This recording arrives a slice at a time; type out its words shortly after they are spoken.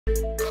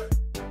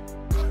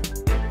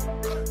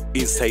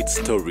Inside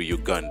Story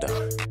Uganda,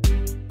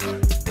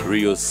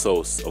 real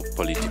source of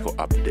political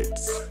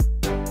updates.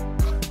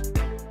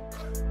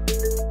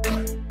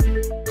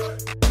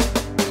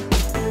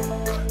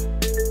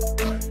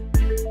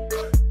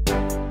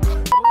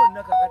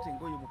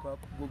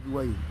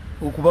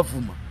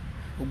 Okubavuma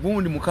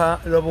ogundi muka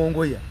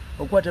labongoya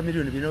okwata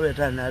milioni bino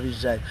yatana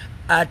nabizayo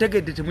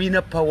ategedde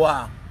temuyina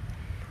power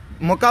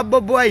muka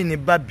Bobi Wine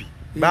Babi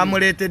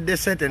bamuletedde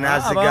sente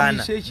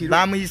nazigana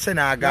bamuyise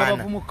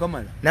n'agaana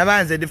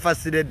nabanze di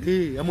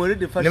facility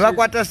ne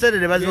bakwata sente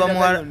ne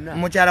baziwa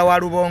mukyala wa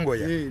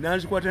Lubongoya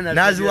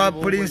naziwa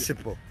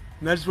principal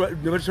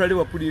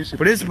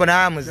principal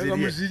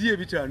namuzirie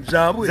bitano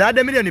zabwe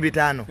zade milioni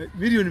 5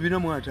 milioni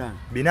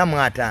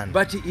 4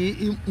 but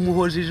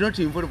Muhozi is not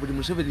involved,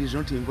 Museveni is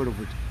not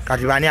involved.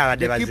 Kati bani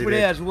abadde bazire the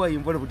players who are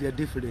involved are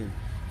different.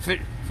 That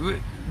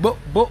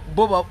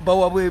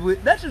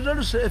is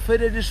also a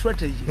federal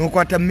strategy.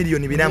 Nokwata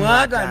milioni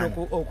 4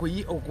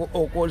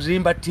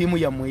 okozimba timu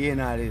ya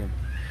muyena ale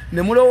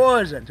ne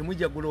mulowooza nti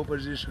mujja gula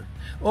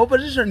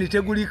opposition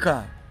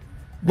itegulika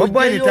Bobi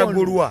Wine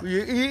tagulwa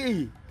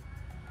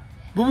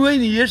Bobi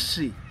Wine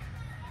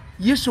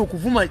Yesse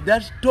okuvuma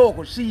that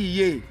talk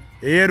see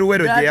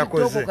Eruwero je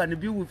yakoze talk can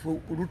be with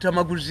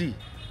Rutamaguzi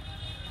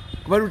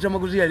kuba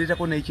Rutamaguzi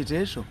yalitako na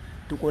ekiteeso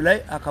tukola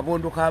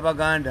akabondo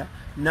k'Abaganda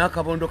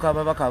n'akabondo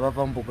k'ababaka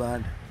abava mu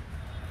Buganda.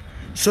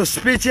 So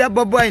speech ya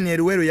Bobi Wine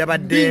Eruwero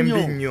yabadde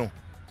mbi nnyo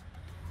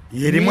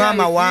yerimu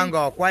amawanga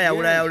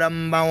okwayawulayawula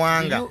mu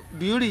mawanga.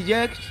 Do you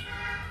reject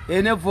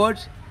any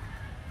vote?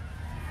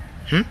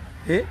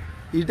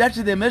 Is that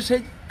the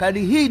message? Can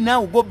he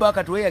now go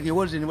back to where he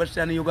was in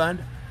Western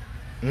Uganda?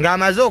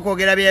 Ngamaze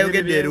okwogera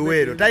byayogedde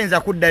Eruwero tayinza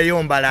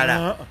kuddayo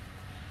mbalala.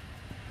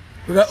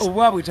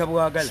 Obwabwe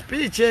tabwagala.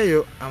 Speech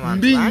eyo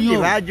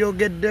abantu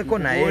bajogeddeko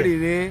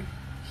naye.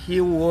 He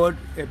was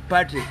a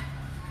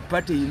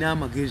party ina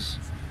amagezi.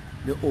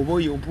 Ne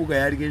oboyo mpuga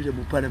yaligenze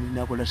mu parliament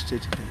nakola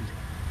statement.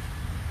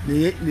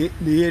 Ne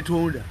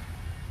yetonda.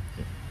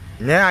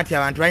 Ne ati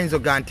abantu bayinza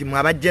ganti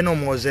mwabajje no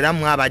mwozera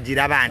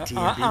mwabagira banti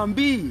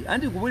ambi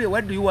andi kubule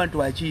what do you want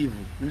to achieve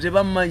nze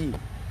bammanyi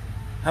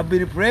have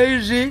been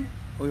praising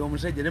oyo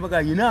omusajja ne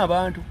baga yina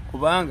abantu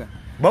kubanga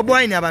Bobi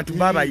Wine abantu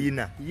baba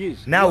yina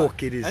nawo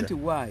okiriza anti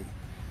why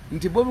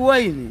nti Bobi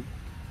Wine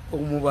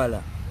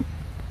omubala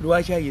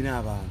lwaki yina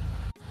abantu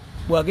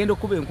bwagenda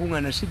kuba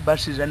enkungana si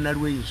basi za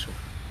nalweyiso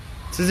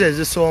size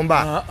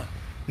zisomba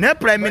ne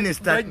prime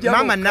minister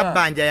mama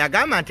Nabanja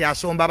yagamba nti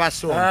asomba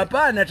basomba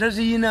hapana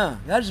taziyina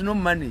has no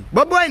money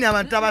Bobi Wine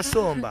abantu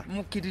abasomba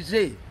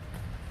mukirize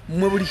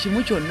mwe buli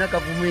kimu kyonna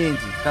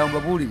gavumenti kamba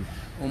buli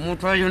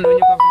omuntu ayononye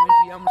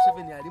gavumenti ya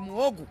Museveni ali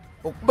muogu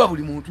okuba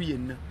buli muntu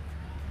yenna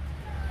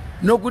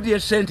nokudi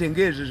esente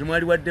ngezo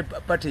zimwali wadde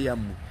party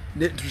yamu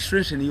ne to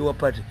strengthen your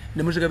party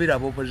ne muzigabira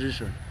abo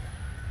opposition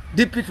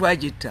DP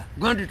twajita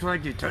gondi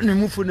twajita ne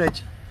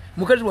mufunachi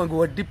mukazi wange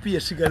wa DP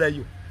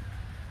yasigalayo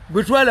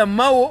Butwala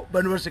mawo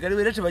bano basekale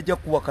berete bajja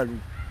kuwakalu.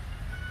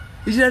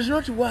 It does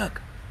not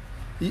work.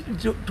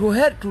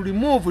 To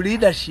remove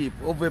leadership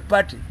of a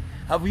party.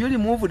 Have you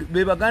removed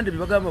bebaganda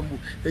bibagamba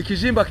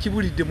ekizimba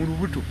kibulidde mu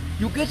lubuto?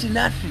 You get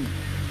nothing.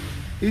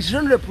 It's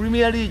not the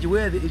Premier League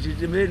where it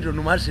depends on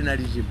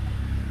mercenarism.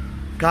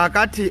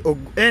 Kakati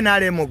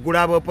NRM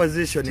ogulaba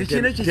opposition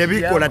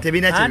tebikola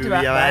tebina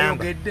kibya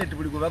bayamba.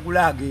 Buli gwe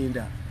bagula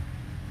agenda.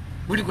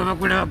 Buli gwe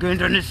bagula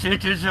agenda ne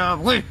sente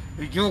zaabwe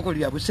ejoko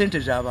lyabwe sente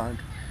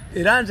z'abantu.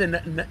 Eranze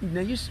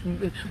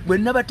bwe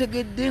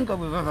nabategedde nga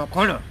bwe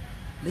babakola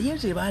naye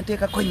nze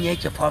banteekako nnyo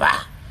ekifuba.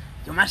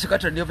 You must go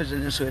to the office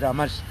and swear a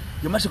mass.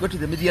 You must go to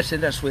the media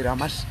center and swear a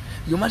mass.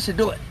 You must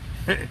do it.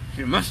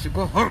 You must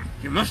go home.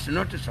 You must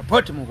not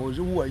support Muhozi.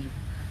 Who are you?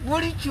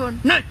 What is your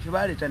not? You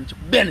are it and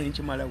Ben in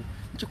Chimalaw.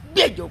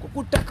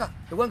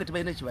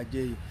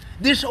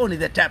 This only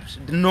the taps.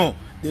 No,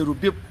 they will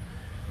be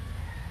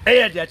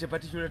aired at a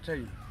particular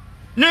time.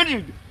 Not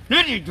you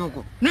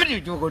joke, not you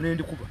joke on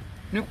the Cuba.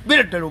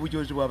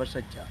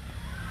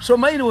 So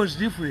mine was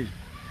different.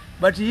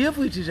 But if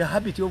it is a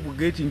habit of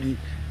getting the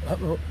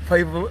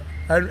 5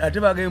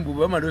 again,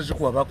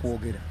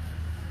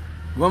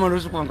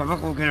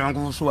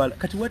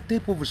 what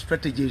type of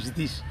strategy is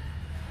this?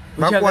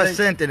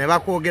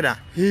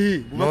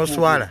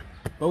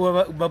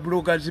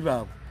 Babrokers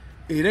babo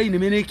era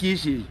inimene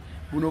kishi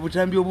buno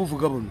butambi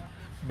obuvuga buno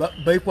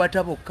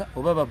bayikwata bokka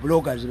oba ba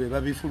bloggers be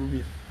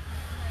babifulumya.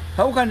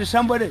 How can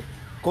somebody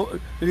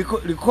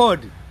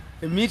record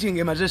a meeting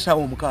emazesa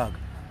omukaga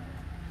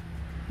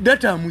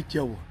data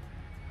mukyawo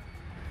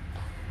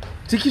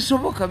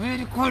tikisoboka be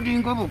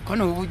recording bokka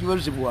no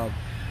bujuzi bwabo?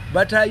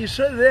 But I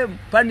saw them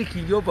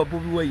panicking over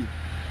Bobi Wine.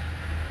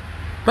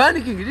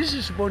 Panicking, this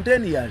is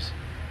spontaneous.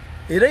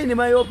 Era in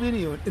my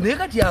opinion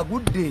nekati a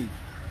good day.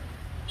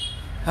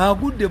 How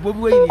good the Bobi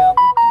Wine a good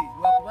day.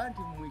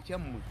 Wakubanti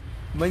mwechamu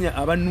manya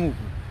abanuvu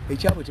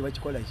ekyabo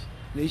tebakikola ki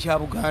n'ekya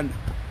Buganda.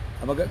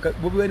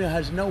 Bobi Wine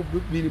has now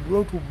been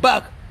brought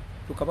back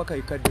to Kabaka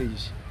Yekka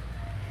days.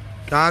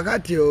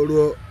 Kakati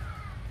olwo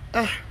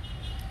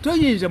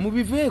toyinza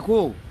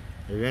mubiveeko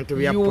ebintu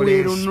bya you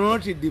police will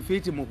not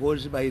defeat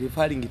Muhoozi by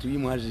referring to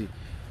him as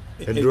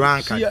a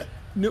drunkard.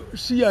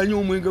 Si yanyu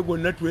omwenge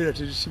gwonna twera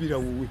tezisibira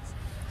wuwe.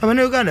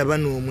 Abannayuganda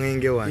bano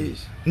omwenge wano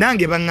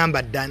nange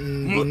baŋŋamba dda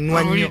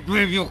nnywa nnyo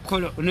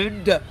ebyokukola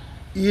nedda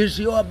is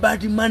your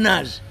bad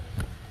manners.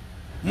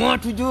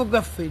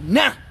 Mwatujoga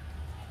ffenna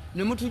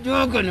ne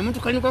mutujoga ne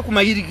mutukanyuka ku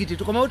mayirikiti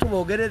tukomewo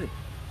tuboogerere.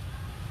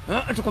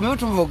 Tukomewo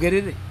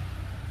tuboogerere.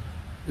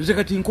 Nze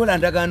kati nkola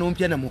ndagaano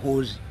mpya na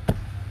Muhoozi.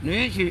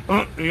 Naye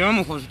eya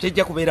Muhoozi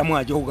tejja kubeeramu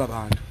ajoga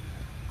bantu.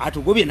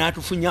 Atugobye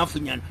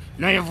n'atufunyafunyana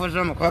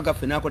nayevuza amakwaa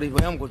gaffe n'akola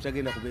ebyo Muhoozi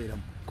agenda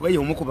kubeeramu kuba ye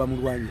omukuba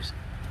mulwanyisa.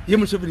 Ye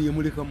Museveni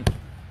yemulekamu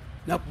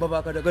nakuba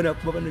bakadaga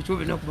nakuba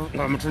nekyobe nakuba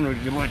nga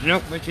mutunulire bwati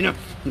nakuba kina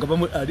nga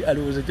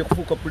alowooza ajja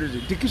kufuuka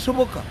pulezidenti.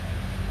 Tekisoboka.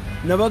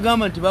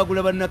 Nabagamba nti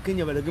bagula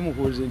bannakenya balage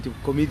Muhoozi nti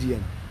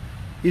comedian.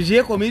 Is he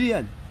a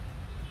comedian?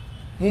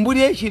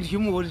 Mumbuli ekintu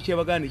kimu Muhoozi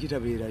kyabaganda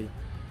kitabeerayo.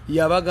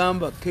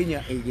 Yabagamba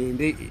Kenya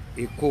egende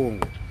e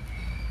Congo.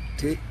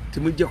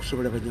 Temujja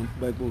kusobola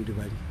bagonde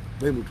bali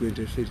mu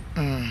 23.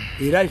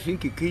 Era I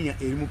think Kenya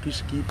eri mu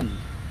peacekeeping.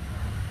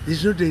 This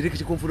is not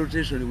direct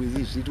confrontation with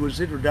this. It was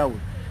settled down.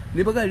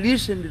 Nebaga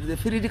listen to the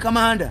field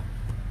commander.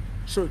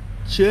 So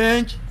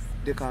change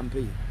the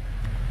campaign.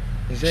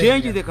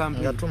 Change the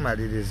campaign.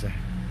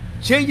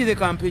 Change the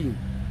campaign.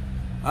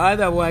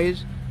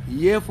 Otherwise,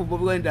 if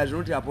Bobi does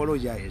not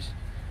apologize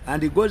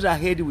and he goes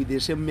ahead with the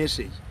same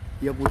message,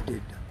 you're good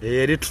dead.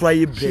 Can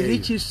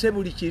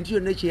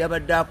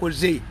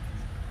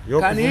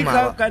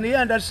he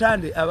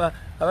understand?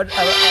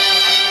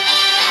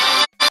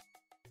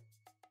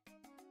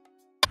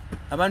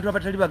 Abantu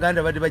abatali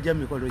baganda bade bajja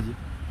mikoloji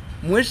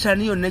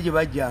mwesani yonna gye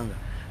bajjanga.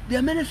 There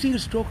are many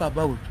things to talk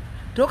about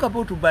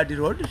bad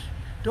roads,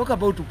 talk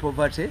about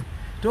poverty,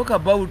 talk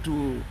about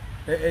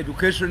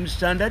education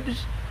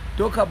standards,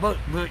 talk about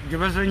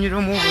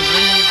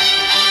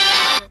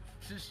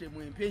system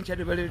empya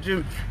enkyade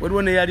balete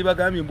waliwo ne yali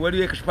bagambye mbu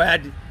waliwo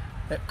expired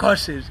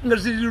courses nga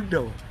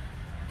ziruddawo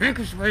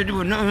expired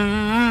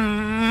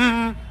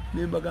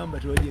nembagamba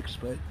tewali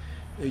expired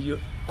eyo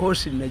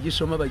course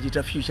nagisoma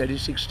bagita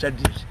futuristic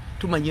studies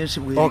tumanye ensi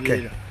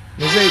bwereera.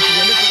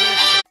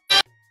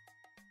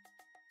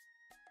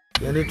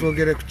 Yali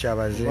twogere ku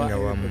Kyabazinga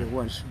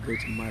wamu.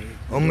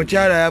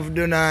 Omukyala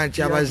yavudde na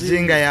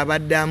Kyabazinga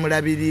yabadde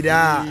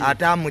amulabirira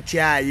ate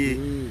amukyaye.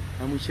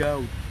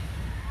 Amukyawe.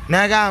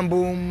 Nagamba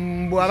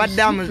mbu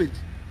abadde amu.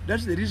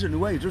 That's the reason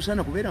why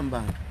tosaana kubeera mu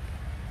bantu.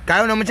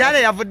 Kale ono omukyala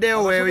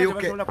yavuddeyo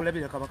weeyuke.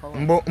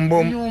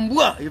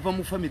 Mbwa eva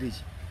mu family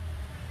ki.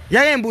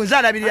 Yaye mbunza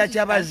alabirira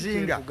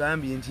Kyabazinga.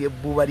 Kugambye nti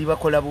ebbu bali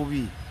bakola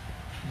bubi.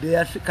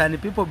 Can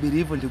people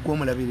believe nti gwe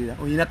omulabirira?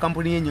 Oyina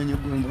kampuni y'ennyonyi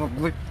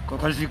gwe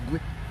kakazigwe.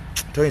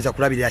 Toyinza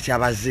kulabirira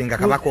Kyabazinga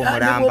kabaka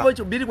omulamba.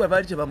 Biri gwe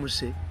baali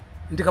kyebamuse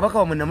nti kabaka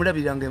wamwe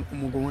namulabiranga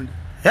mugonda.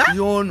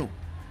 Yono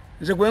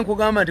nze gwe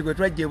nkugamba nti gwe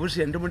twajja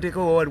ebusia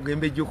ntumuteekawo wa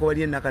Lugembe ejjuuko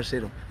wali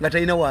Nakasero nga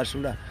talina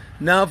waasula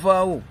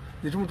n'avaawo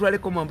ne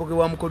tumutwaleko Mamboge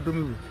wa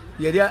Mukoddomi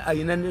yali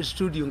ayina ne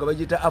studio nga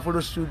bagiyita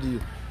Afro studio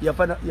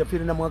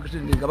yafiira na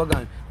mwakitindi nga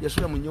bagamba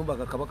yasula mu nnyumba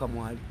nga kabaka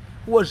mwali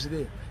was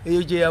there.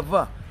 Eyo gye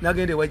yava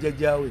n'agenda ewa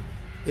jjajjaawe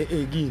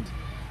Egindi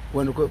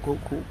wano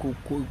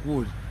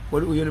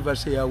wali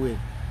university ya Wera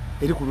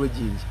eri ku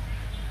Lwejjinja.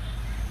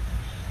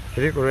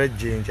 Eri ku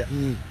Lwejjinja.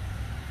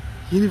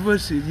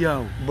 University eri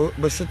awo.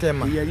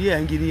 Busitema. Yali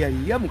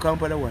yangiriyali ya mu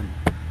Kampala wano.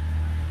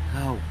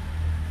 Awo.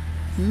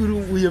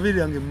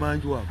 Uyabeeranga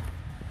emmanju awo.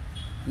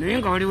 Naye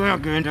nga waliwo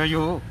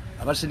yagendayo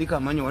abasirika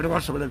amanyi wali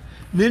wasobola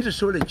naye nti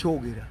sobola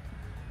ekyogera.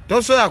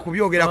 Tosobola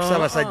kubyogera ku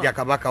Ssaabasajja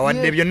Kabaka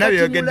wadde byonna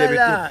byogedde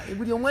bitu.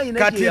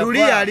 Kati luli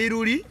yali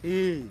luli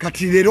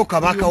kati leero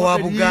kabaka wa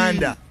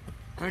Buganda.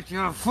 Kati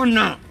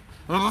afuna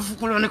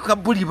abafukula ne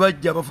Kabuli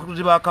bajja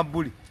abafukuzi ba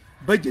Kabuli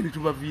bajja ne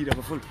tubaviira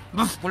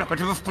bafukula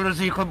kati bafukula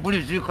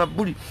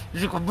zikabuli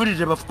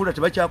ze bafukula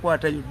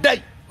tebakyakwatayo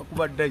dai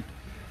bakuba dai.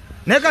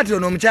 Naye kati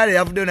ono omukyala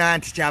yavuddeyo naye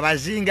nti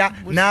Kyabazinga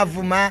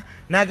n'avuma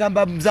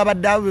n'agamba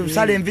muzabaddeawo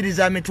busala enviri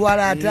za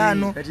mitwalo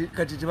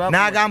 5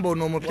 n'agamba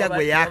ono omupya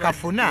gwe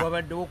yakafuna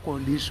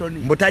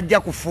mbutajja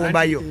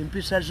kufumbayo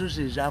empisa zo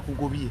ze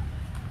zakugobye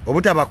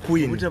obutaba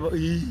queen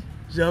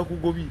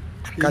zakugobye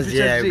kazi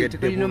yayogedde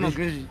tekalina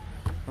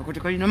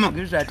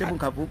magezi ate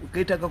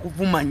ketaaga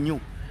kuvuma nnyo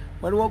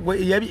waliwo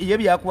gwe ye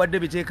byakuwadde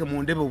biteeke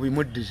mu ndebe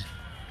obimuddize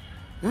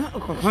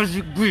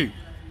akazi gwe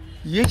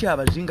ye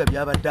Kyabazinga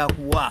byabadde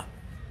akuwa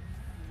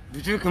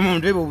biteeke mu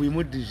ndebe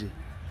obimuddize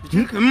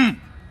biteekemu.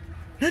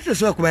 Naye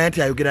tosobola kumanya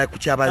nti ayogera ku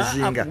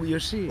Kyabazinga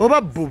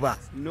oba bbuba.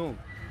 No,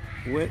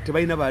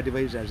 tebalina ba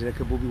advisors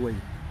like Bobi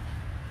Wine.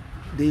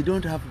 They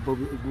don't have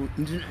Bobi.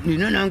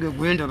 Nina nange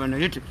gwendaba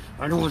naye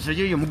alowooza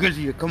ye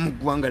mugezi yekka mu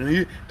ggwanga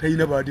naye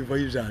talina ba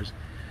advisors.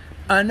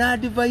 An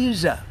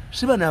advisor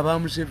si bano aba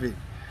Museveni.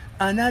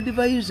 An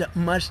advisor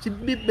must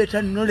be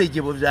better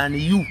knowledgeable than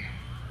you.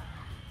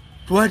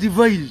 To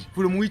advise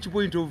from which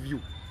point of view?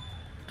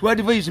 To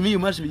advise me you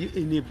must be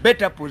in a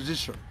better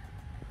position.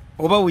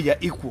 Oba we are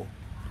equal.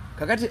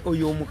 Kakati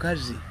oyo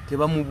omukazi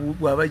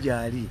tebamubwa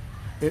abajaali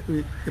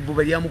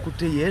ebbuba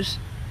lyamukutte yes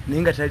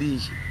naye nga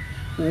taliiki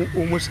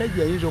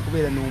omusajja ayinza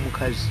okubeera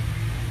n'omukazi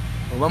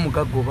oba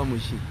mugagga oba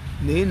muki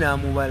naye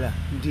n'amubala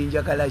nti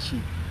njagala ki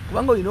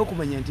kubanga olina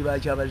okumanya nti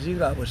baki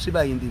abazinga abo si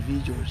ba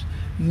individuals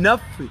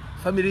naffe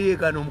famire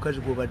yeekaana omukazi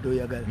gwobadde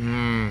oyagala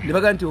ne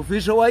baga nti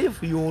ofiisa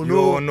wife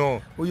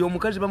yono oyo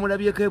omukazi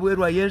bamulabyeko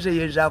ebweru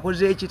ayenzeyenze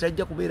akoze eki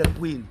tajja kubeera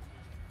queen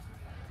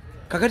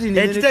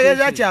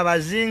ekitegeeza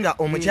kyabazinga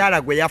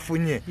omukyala gwe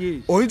yafunye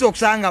oyinza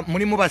okusanga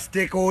mulimu ba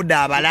stakeholder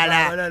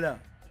abalala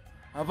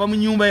ava mu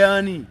nyumba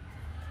yani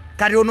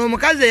kati ono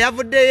omukazi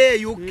eyavuddeyo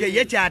e UK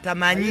ye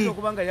kyatamanyi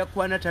okubanga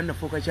yakwana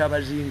tannafuuka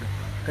kyabazinga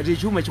kati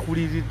ekyuma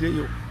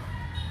kikuliiriddeyo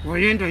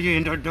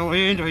oyenda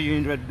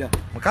dda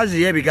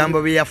mukazi ye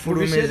ebigambo bye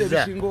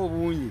yafulumizza bisinga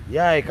obungi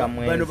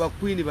bano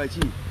bakwini baki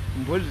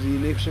mpozi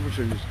ne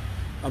exceptions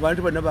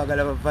abantu bonna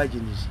baagala ba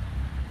virgins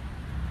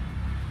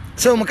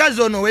so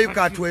omukazi ono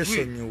weeyuka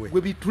atwesonyiwe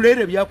gwe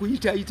bitulere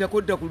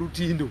byakuyitaayitako dda ku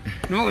lutindo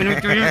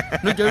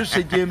nojjayo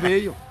sejjembe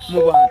eyo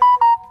mu bantu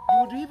you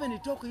would even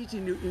talk it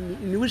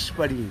in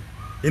whispering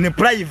in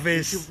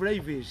privacy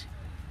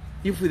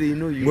if they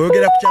know you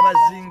ng'oyogera ku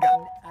kyabazinga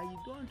I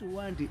don't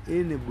want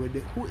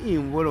anybody who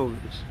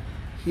involves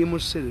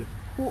himself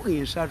who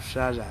insults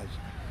others.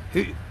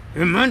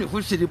 A man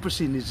who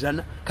sleeps in his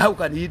son, how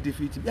can he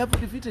defeat him? You have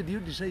defeated you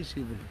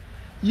decisively.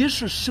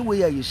 Yesse see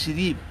where you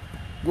sleep.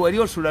 Go on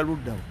your solar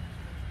root down.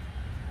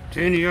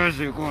 10 years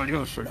ago, on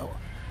your solar.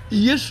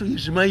 Yesse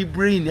is my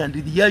brain and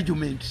the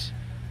arguments.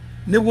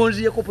 No one's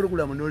a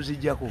program knows the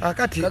Jaco.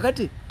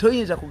 Kakati,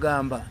 toyinza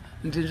kugamba.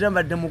 Nti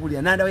nzambadde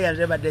mugulya nanda we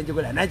yanzambadde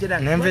njogera nakira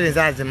nemvere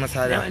zaze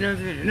masala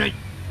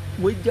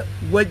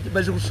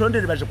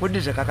bazikusondere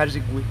bazikodeze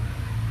kakazigwe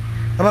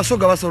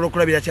abasoga basobola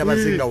okulabira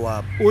kyabazinga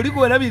waabwe oli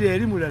kubalabira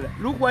eri mulala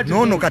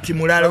nono kati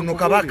mulala ono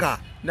kabaka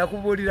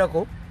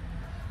nakubuulirako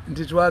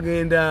nti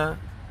twagenda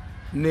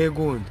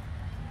negundi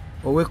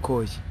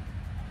owekooki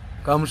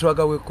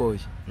kamuswaga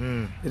wekooki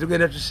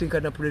netugenda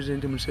tusinkana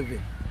pulezidenti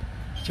Museveni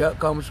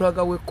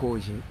kamuswaga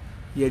wekooki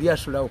yali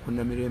asulawo ku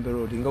Namirembe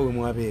Road nga we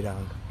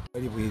mwabeeranga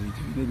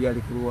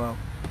byali kulwawo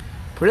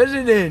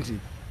pulezidenti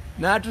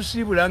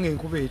n'atusiibula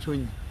ng'enkuba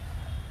etonyi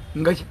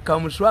nga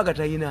kamuswaga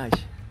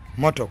tayinaki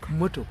motoka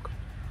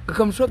nga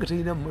kamuswaga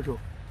tayina motoka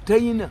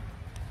tayina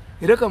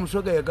era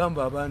kamuswaga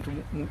yagamba abantu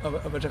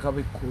abataka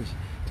b'ekkuuki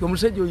ti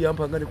omusajja oyo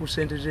yampanga ne ku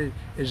ssente ze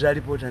eza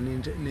lipoota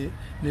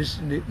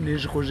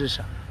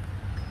nezikozesa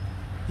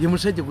ye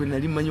musajja gwe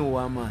nali mmanyi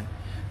ow'amaanyi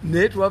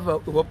naye twava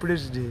owa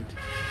pulezidenti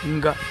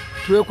nga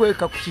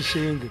twekweka ku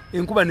kisenge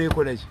enkuba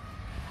neekolaki.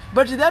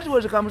 But that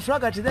was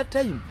Kamuswaga at that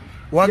time.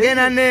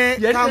 Wagena ne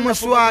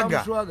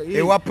Kamuswaga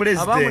ewa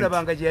president.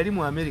 Abamulabanga gye yali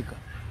mu America.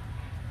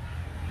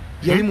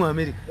 Yali mu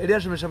America. Yali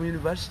asomesa mu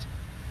university.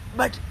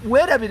 But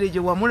werabire gye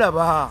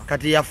wamulaba.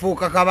 Kati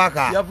yafuuka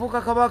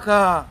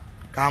kabaka.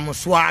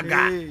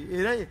 Kamuswaga.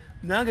 Era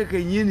nange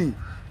kenyini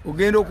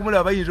ogenda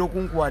okumulaba bayinza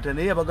okunkwata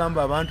naye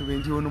abagamba abantu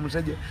benti ono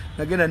musajja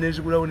nagenda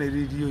nenzigulawo ne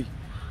radio ye.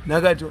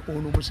 Nagati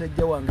ono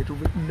musajja wange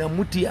tuve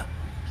namutya.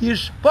 He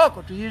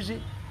spoke to his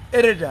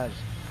elders.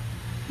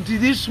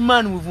 This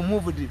man we've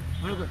moved,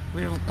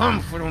 we have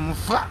come from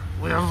far,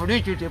 we have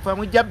reached it. If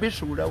I'm a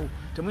jabisula,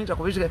 to mean to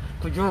go to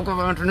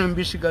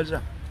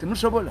Nambisigaza, to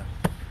Musobola.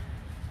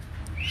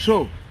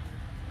 So,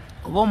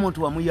 Obomo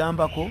to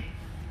Amuyambako,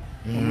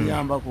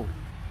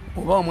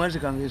 Obama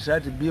can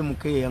start to be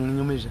MK and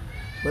Numisa,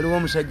 but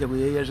one said that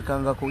we has a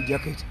Kangako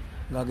jacket,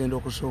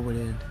 Gagendo Kosovo,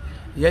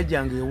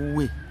 Yajangi,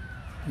 we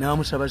now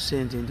Musaba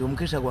sent into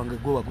Mkisa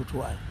Wanga go a good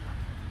while.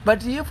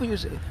 But if you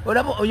say,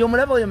 or your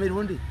mother, you made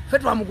one day,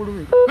 Fetram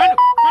Gulu,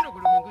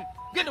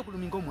 get a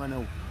Gulumingo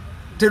Mano.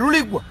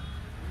 Teruligua.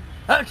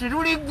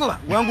 Teruligua,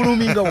 one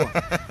Gulumingo.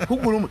 Who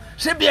Gulum?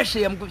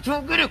 Sebiasi, I'm going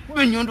to get a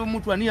minion to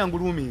Mutwani and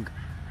Guluming.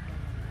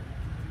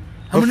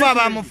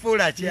 I'm a fool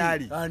at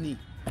Yali. Annie.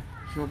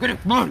 So get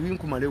a man in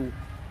Kumalo.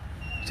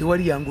 So what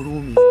young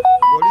Gulumi?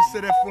 What is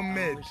it for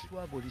me?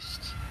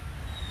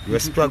 You're a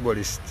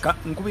strugglist.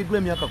 Could be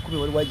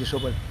Grammy, why you so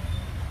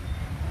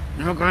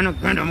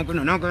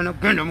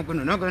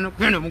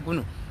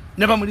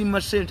never muri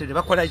masente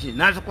bakola ki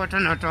nazo kwata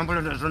na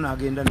tambula nazo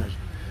nagenda nazo.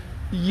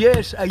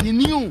 Yes, I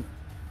knew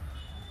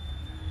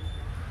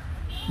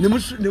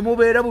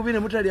nemubeera bubi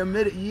nemutali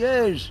mmere.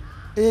 Yes,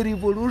 a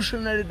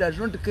revolutionary does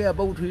not care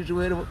about his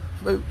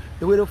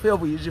welfare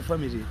of his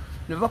family.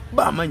 Never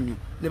bamanyu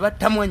never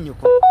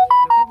tamwanyuko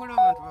nebakola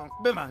abantu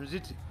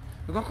bemanziti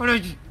nebakola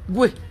ki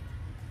gwe.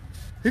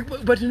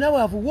 But now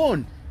I've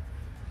won.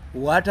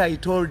 What I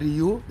told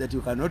you that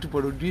you cannot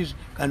produce,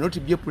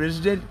 cannot be a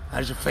president,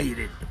 has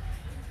failed.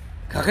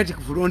 Kakati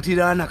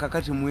kufrontirana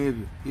kakati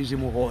mwebyo is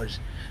muhoza.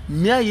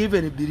 May I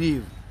even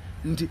believe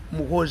nti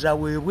muhoza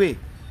wewe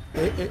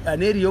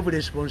an area of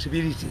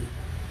responsibility.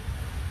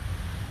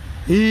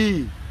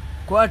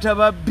 Kwata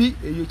babbi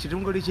eyo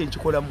kitongole kye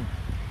nkikolamu.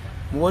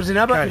 Muhozi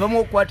naba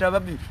bamu kwata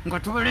babbi nga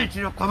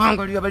tubaletera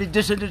kwabanga lya bali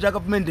descendant za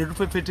government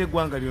erufefete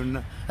gwanga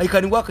lyonna. I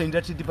can work in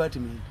that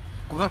department.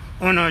 Kuba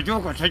ono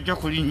ajoga tajja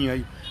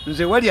kulinnyayo.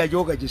 Nze wali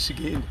ajoga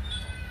gisigenda.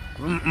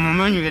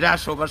 Mumanyi era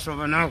asoba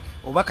nawe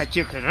oba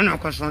kakyekera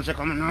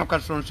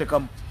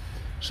n'akasonsekamu.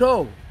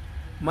 So,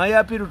 my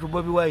appeal to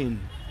Bobi Wine,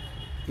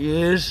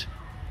 Yes,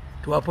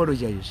 to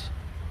apologize.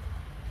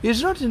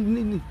 It's not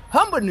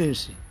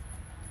humbleness.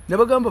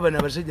 Nabagamba bana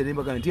abasajja ne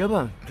bagamba nti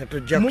abantu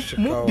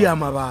mubbi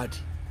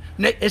amabaati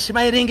a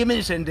smiling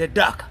means in the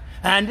dark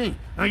and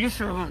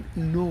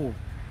no,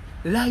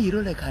 lie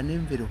like an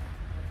envelope,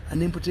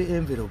 an empty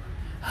envelope.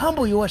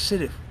 Humble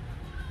yourself.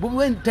 But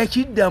when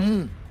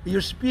touching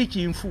you speak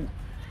in full.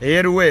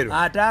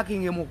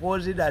 Attacking a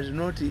mukozi does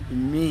not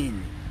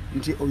mean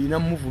until you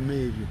move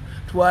maybe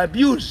to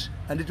abuse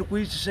and to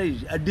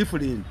criticize are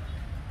different.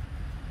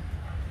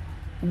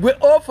 We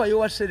offer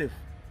yourself.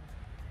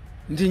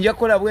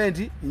 Njakola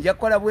bwenti.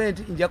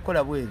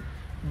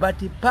 But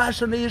the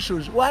personal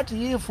issues, what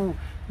if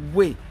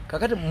we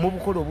kakati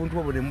mubukola obuntu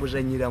obwo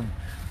mbuzanyiramu?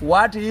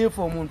 What if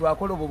omuntu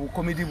akola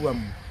obukomedi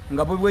bwamu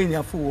nga bwe ni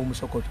afuwa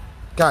omusokoto?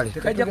 Kale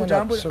tekajja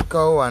kutambula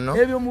sokawo wano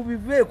ebyo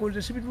mubiveeko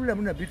nze sibitulira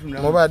muna bitu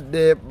na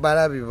mubadde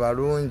balabi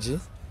balungi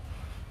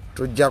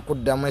tujja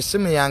kuddamu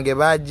esimu yange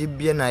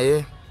baagibye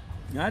naye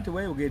ate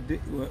wayogedde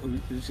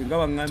singa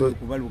waŋŋambye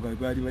okubaluka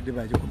bali badde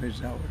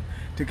bagikomezaawo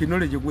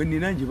tekinologi gwe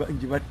nnina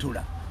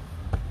njibattula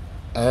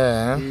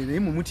naye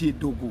mumuti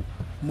eddogo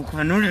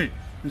mukanole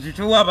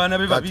nzitowa abaana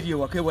be babiri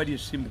ewaka ewali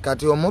essimu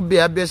kati omubbi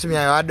yabbye esimu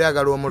yange wadde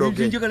ayagala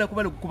omuloge njagala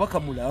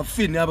kubakamula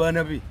affe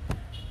n'abaana be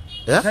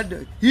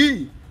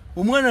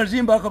omwana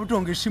azimba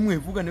akabuto ng'essimu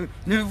evuga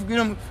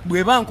nevugira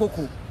bw'eba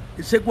nkoko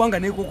eseggwanga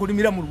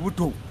nekokolimira mu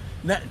lubuto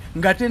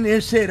ng'ate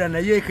n'enseera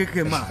naye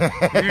ekekema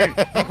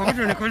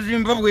akabuto ne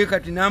kazimba bwe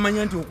kati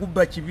n'amanya nti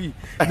okubba kibi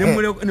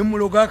ne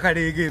muloga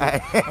akaleegero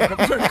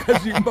akabuto ne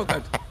kazimba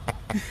kati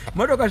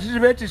motoka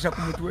sizibeetisa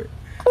ku mutwe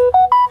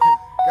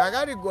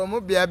kakali gwe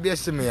omubbi yabbye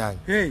essimu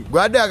yange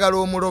gwadde ayagala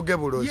omuloge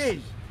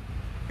bulozi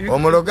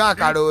omuloga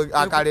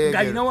akaleegero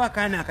ng'alinawo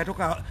akaana akato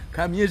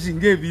ka myezi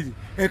ng'ebiri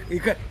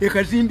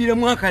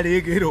ekazimbiremu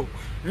akaleegero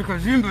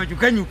ekazimba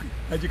agikanyuke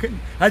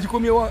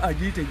agikomyewo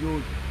agiyite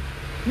gyoli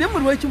ne mu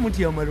lwaki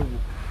muti amalugu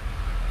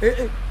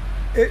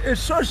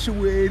esosi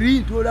weeri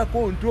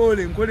ntolako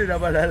ntoole nkolera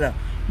balala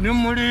ne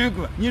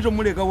muleega nyinza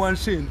omuleega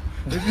wansi eno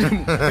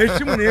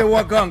esimu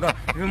neyewaganga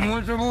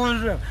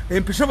emubuuza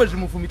empiso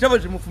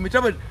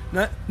bazimufumita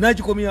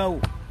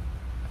nagikomyawo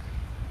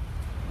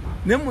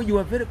ne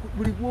mugiwafere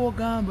buli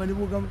bwogamba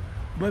nebwogamba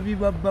babi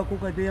babbako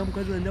kati ya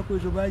mukazi wandaku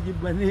ezo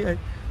bagibba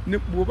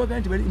bwobaga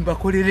nti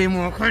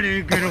mbakoleremu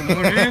akaleegero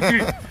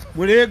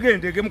muleege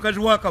ntege mukazi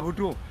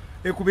wakabuto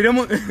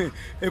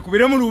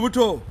ekubiremu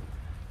lubuto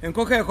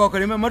enkoko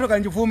ekokolema emotoka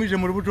ngivuumize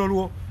mu lubuto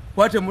lwo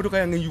kwate emotoka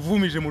yange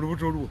ngivuumize mu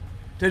lubuto lwo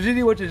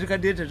teziriwo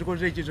tezikadde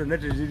tezikoze ekizonna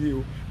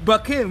teziriwo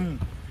bakemu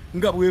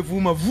nga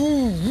bwevuuma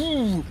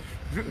vuuvu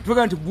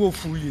tuga nti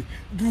gwofuuye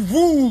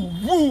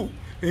vuuvu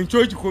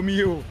enkyo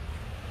kikomyewo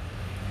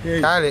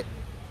kale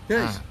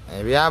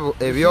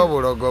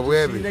ebyobulogo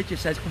bwebi sirina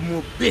kisa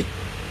kumubbi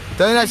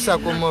tolina kisa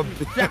kumubbi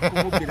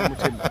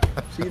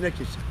sirina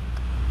kisa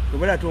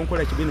obala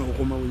tonkola kibina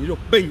okomawo nyira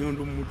okuba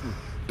ennyondo mu mutwe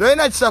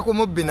tolina kisa ku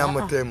mubbi na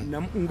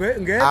mutemu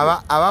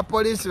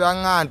abapoliisi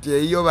baŋŋa nti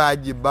eyo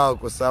baagibbawo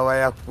ku ssaawa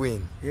ya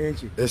Queen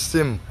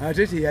essimu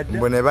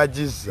mbu ne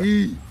bagizza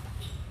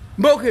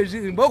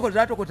mboko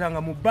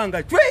zatokotanga mu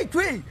bbanga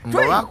cwi mbu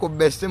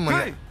bakubba essimu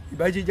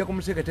bagijja ku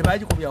museke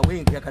tebagikubya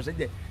wenke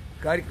akasajja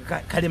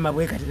kalema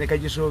bwe kati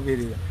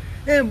nekagisoberera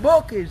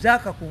emboka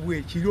ezakakubwa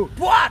ekiro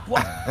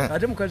twatwa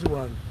ate mukazi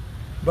wange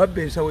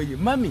babba ensawo ye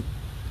mami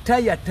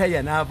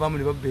taya n'avaamu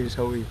ne babba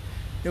ensawo ye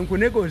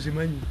enkunege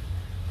ozimanyi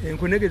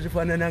enkunege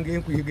zifaanana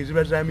ngaenkuyege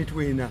ziba za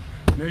mitwe ena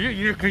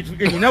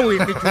erina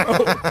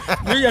weekecula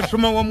naye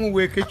yasoma wamu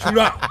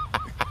weekecula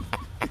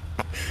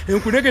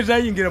enkunege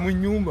zayingira mu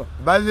nnyumba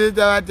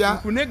baziyita batya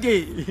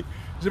enkunege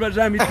ziba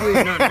za mitwe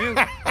ena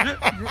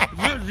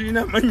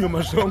zirina amannyo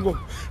masongo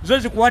zo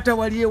zikwata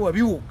wali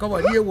ewabi wokka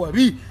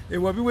wali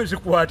ewabi we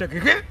zikwata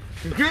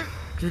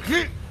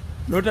keke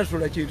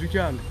notasula kintu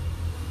kyange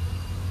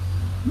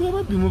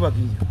nababbi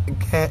mubaginya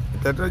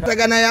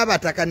tetaganayo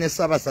abataka ne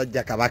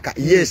Ssaabasajja Kabaka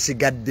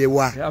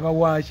yeesigaddewa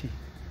abawaaki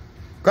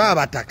ko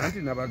abataka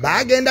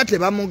bagenda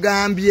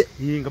tebamugambye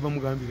nga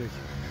bamugambira ki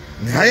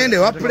naye nde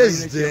wa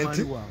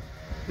pulezidenti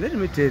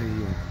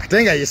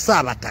ate nga ye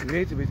Ssaabataka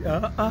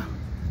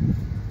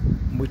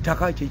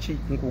mutaka kiki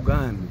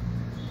nkugambye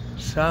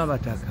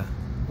Ssaabataka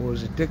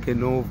was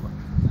taken over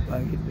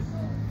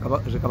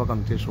by Kabaka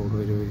Muteesa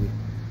olwerere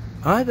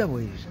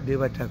otherwise they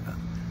bataka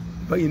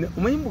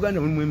omanyi mu Buganda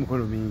mulimu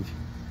emikono mingi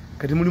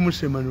kati mulimu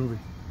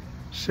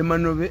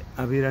Semanobe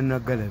abeera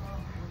Naggalabi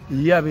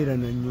ye abeera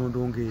na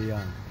Nnyondo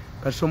ng'eyange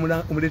kati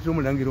omuleetera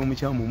omulangira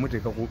omukyamu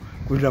omuteeka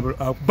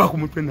akuba ku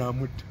mutwe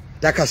n'amutta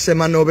Taka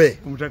Semanobe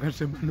omutaka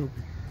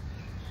Semanobe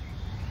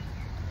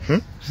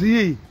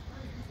si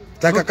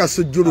taka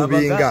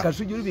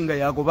Kasujjulubinga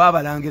yagoba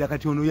abalangira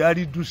kati ono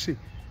yalidduse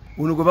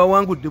ono gwe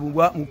bawangudde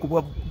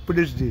mukubwa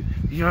pulezidenti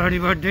yali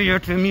badde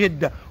yatemye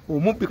edda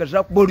omubbi kati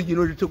akuba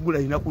olugino litegula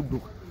alina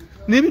kudduka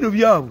n'ebino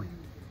byabwe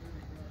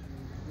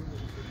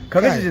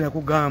kakati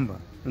nakugamba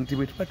nti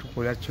bwe tuba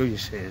tukola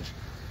choices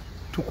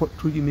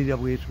tuyimirira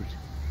bwe tuti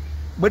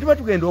bwe tuba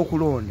tugenda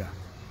okulonda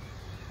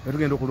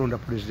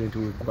pulezidenti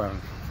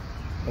w'eggwanga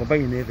oba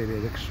in every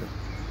election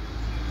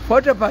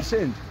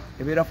 40%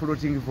 ebeera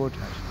floating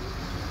voters.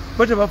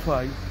 Bo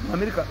tebafaayo. Mu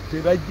America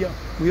tebajja,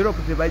 mu Europe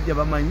tebajja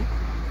bamanyi.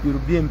 You'll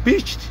be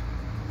impeached.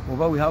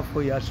 Oba we have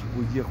 4 years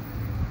kujjeko.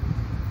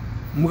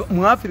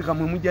 Mu Africa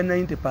mwe mujja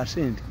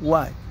 90%.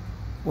 Why?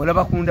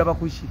 Olaba kunda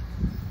bakuki.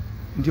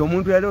 Nti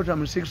omuntu yaleeta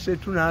mu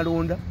 62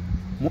 n'alonda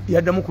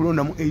yaddamu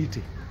kulonda mu 80.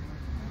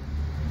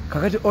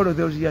 Kakati all of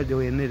those years they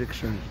were in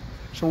elections.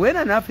 So when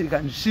an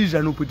African sees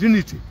an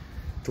opportunity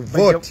to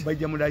vote,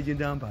 bajja mu large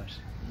numbers.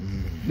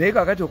 Naye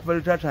kakati okuva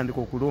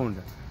lutatandika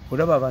okulonda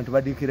olaba abantu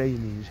badikira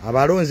yinizi.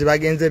 Abalonzi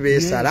bagenze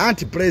beesala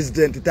anti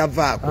president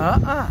tavaako.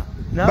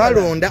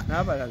 Balonda.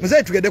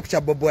 Muzeyi tugende ku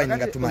kya Bobi Wine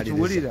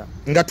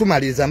nga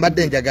tumaliriza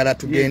mbadde njagala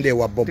tugende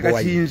wa Bobi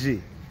Wine.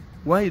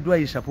 Why do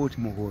I support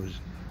Muhoozi?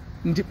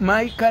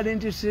 My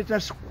current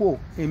status quo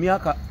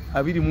emyaka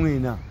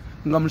 24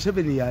 nga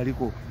Museveni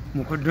yaliko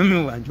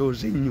mukodomi wanje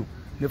ozenyo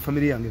ne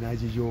family yange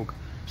najijoga.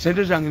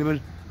 Sente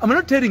zange I'm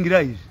not telling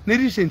lies. Ne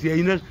recent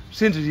yayina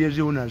sente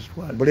yeziona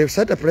azitwala. Bule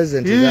sata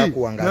president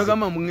yakuwangaza.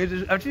 Nagama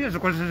mungeze atiye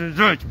zikwaseze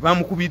zochi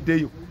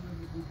bamukubiddeyo.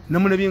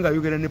 Namulabye nga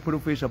yogera ne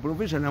professor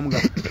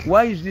namuga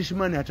why is this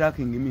man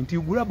attacking me? Nti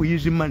gula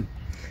buyizi man.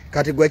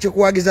 Kati gwe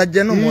kikuwagiza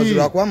jeno mozi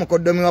lwakuwa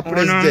mukodomi wa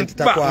president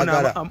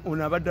takwagala.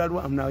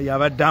 Unabadalwa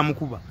yabadde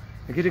amukuba.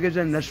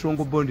 Ekitegeza na strong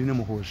bond ne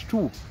Muhoozi.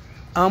 2.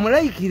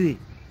 Amulaikire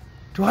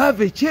to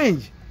have a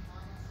change.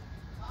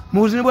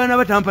 Muhoozi ne bwana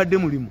batampadde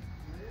mulimu.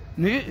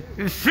 Ni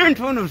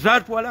sente ono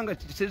zatwalanga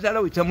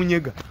kisezalawe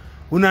kyamunyega.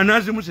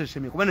 Unanazi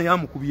museseme kubana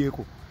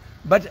yamukubyeko.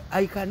 But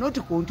I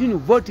cannot continue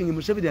voting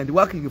Museveni and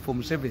working for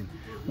Museveni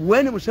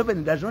when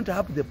Museveni does not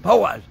have the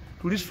powers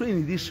to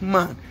restrain this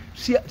man.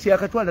 Si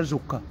akatwala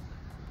zokka.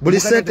 Buli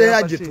sente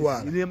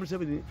yagitwala. Ni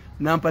Museveni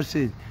nampa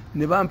sente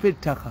ne bampa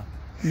ettaka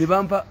ne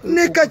bampa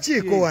ne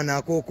kakiiko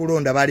wanako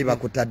okulonda bali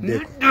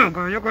bakutaddeko.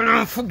 Nga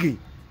yagala nfuge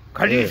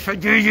Kalisa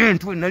jeje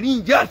ntwe nali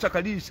njasa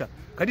Kalisa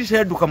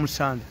yadduka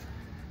musanda.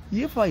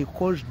 If I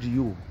caused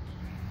you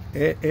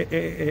a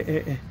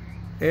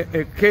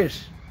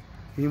case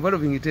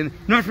involving it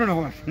national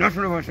watch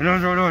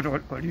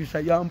Kalisa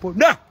yampo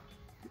da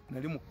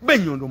nalimu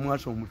benyondo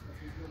mwaso omuntu.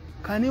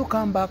 Can you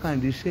come back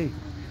and say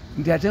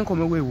ndi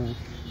atenkome wewu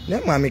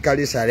ne mwami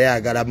Kalisa ali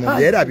agala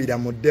mubyerabira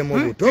muddemu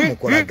luto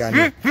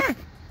mukolagane.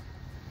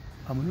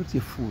 I'm not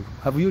a fool.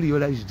 Have you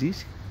realized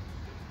this?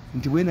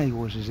 Nti when I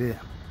was there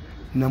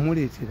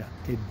namuletera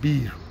a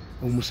bill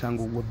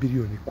omusango gwa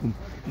bilioni 10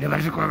 ne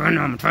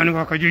bazikabana mutani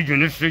kwa kajiji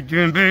ne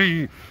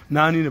sejembe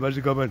nani ne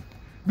bazikabana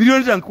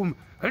bilioni za 10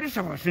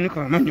 Kalisa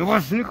wasinika manyo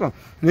wasinika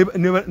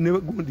ne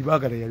gundi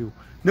bagala yaliwo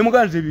ne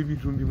muganze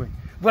bibitu mbimanyi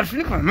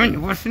wasinika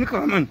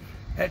manyo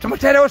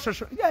tumatera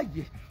wasoso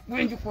yaje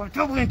bwenji kwa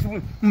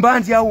tabwentu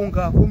mbanzi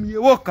awunga akomye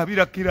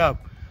wokabira kirabo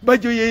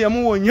bajo ye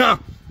yamuwonya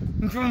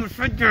ntumu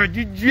sajja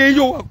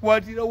jijeyo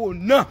wakwatira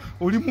wonna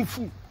oli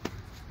mufu.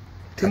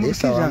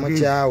 Kalisa wa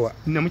mukyawa.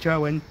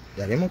 Namukyawa ni.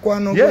 Yali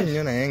mukwano gwe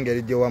nnyo naye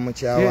engeri gye wa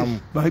mukyawamu.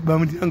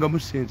 Bamutiranga mu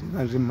sente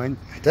nga zimanyi.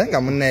 Ate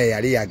nga munnaye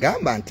yali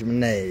yagamba nti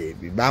munnaye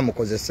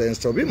bamukozesa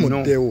ensobi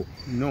muddewo.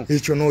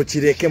 Ekyo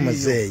n'okireke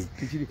muzeeyi.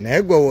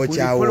 Naye gwe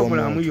wookyawa omuntu.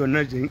 Pulogulaamu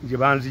yonna gye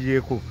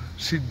banzigyeko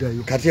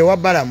siddayo. Kati ewa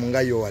Balamu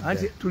nga y'owadde.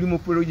 Ate tuli mu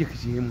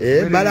pulojekiti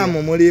emu.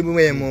 Balamu mulimu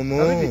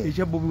emumu.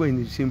 Ekya Bobi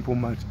Wine simple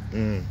matter.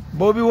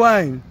 Bobi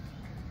Wine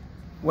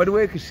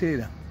waliwo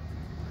ekiseera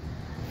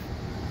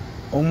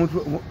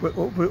omuntu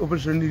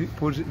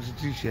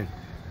opposition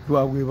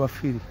lwabwe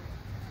bafiri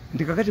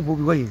nti kakati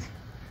Bobi Wine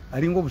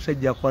alinga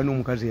omusajja akwana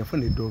omukazi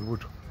yafunidde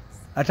olubuto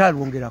ate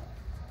alwongerako.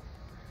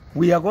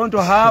 We are going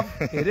to have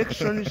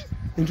elections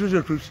in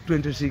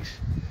 2026.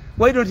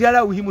 Why don't you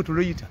allow him to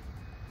loiter?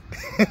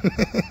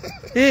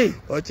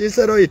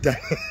 Okiise loiter.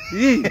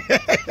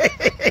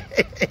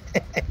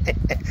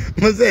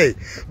 Muzeeyi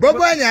Bobi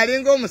Wine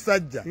alinga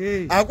omusajja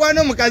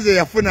akwana omukazi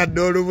eyafuna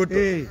dde olubuto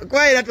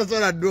kwaera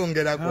tosobola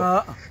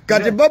ddwongerako.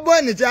 Kati Bobi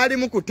Wine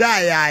kyalimu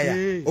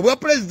kutaayaaya obwa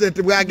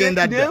pulezidenti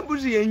bwagenda dda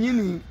n'embuzi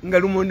yennyini nga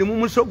lumonde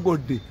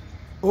mumusogodde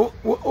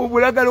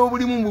obulagala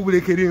obulimu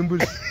mubulekera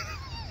embuzi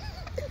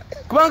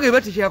kubanga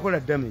eba tekyakola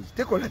damage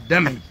tekola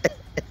damage.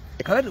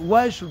 Kakati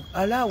why should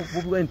allow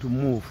Bobi Wine to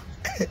move?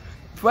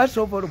 First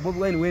of all, Bobi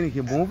Wine when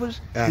he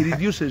moves he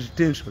reduces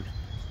tension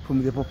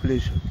from the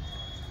population.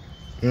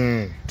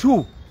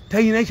 2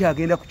 tayina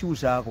kyagenda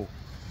kukyusaako.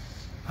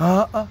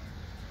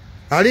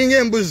 alinga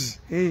embuzi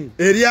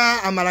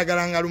erya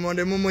amalagala nga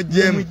lumonde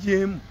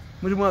mumujjemu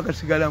mulimu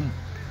akasigalamu.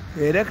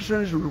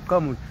 Elections will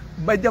come.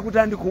 Bajja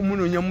kutandika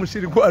omunoonya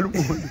musiri gwa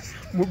lumonde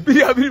mu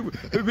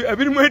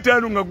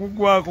 2025 nga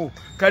gugwako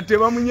kati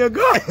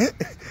bamunyega.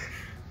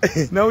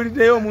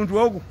 Nawuliddeyo omuntu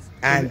ogu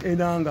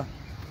enanga.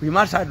 We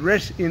must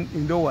address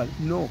indoors.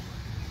 No,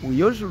 we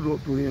used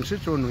to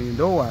insist on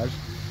indoors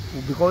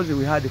because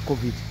we had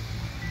COVID.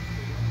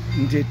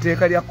 Nti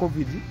etteeka lya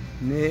COVID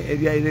ne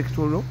erya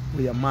electoral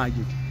we are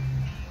merged.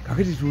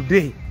 Kakati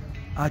today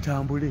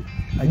atambule.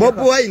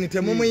 Bobi Wine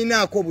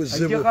temumuyinaako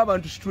buzibu.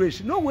 Abantu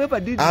stress. No whoever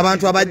did.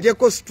 Abantu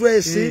abajjeko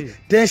stress,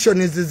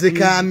 tension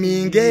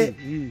zizikaminge,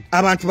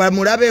 abantu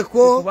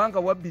bamulabeko. Kubanga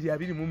wabbiri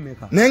abiri mu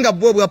mmeka. Naye nga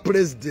bwo bwa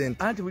president.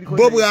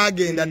 Bwo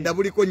bwagenda dda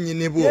buliko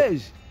nnyini bwo.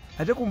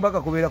 ate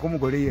kumbaga kubeerako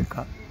mugole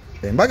yekka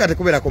embaga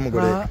tekubeerako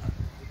mugole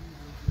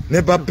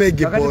ne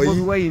bapegi boy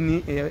Bobi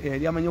Wine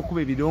yali amanyi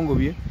okuba ebidongo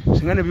bye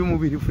singa ne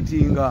byomubiri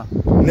futinga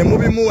ne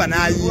mubimuwa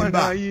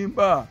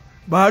n'ayimba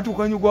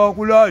baatukanyugwa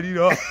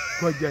kulaalira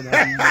twajja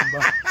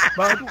nayimba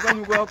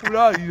baatukanyugwa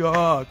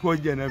kulaalira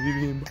twajja na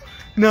birimba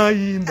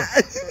nayimba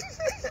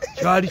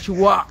kyali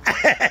kiwa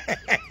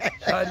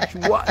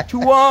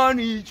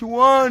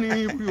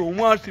kiwani buli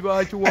omwasi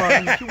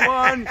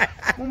bakiwani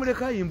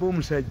mumuleka ayimba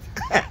omusajja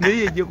naye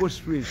yejjeko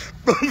stress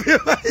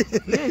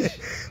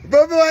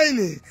Bobi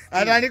Wine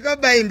atandika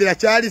bayimbira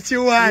kyali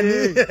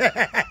kiwani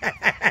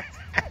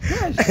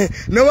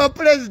nowa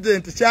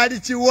president kyali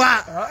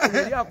kiwa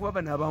yali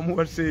akuba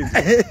n'abamuwase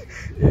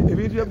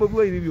ebintu bya Bobi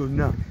Wine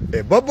byonna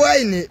Bobi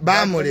Wine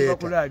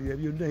bamuleeta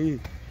byonna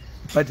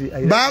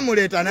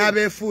bamuleeta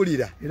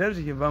n'abeefuulira era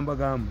nti kyenva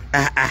mbagamba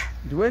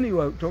nti when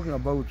you are talking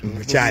about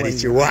kyali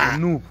kiwa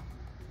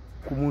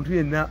ku muntu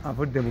yenna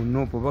avudde mu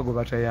nuupu oba gwe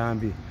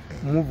batayambye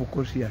move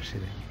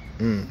consciously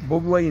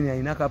Bobi Wine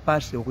alina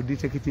kapasite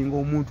okuditekitinga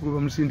omuntu gwe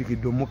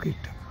bamusindikidde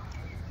omuketta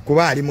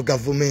kuba ali mu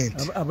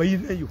gavumenti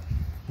abayinayo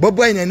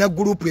Bobi Wine alina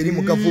gurupu eri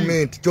mu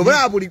gavumenti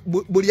kyobala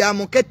buli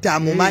amuketta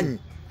amumanyi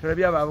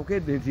tulabye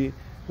ababukedde nti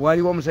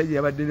waliwo omusajja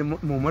yabadde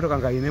mu mmotoka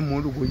ng'alina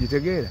emmundu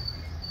gwegitegeera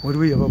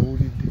waliwo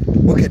yababuulidde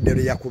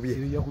bukedde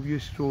yakubye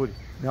story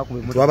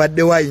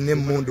wabadde wayina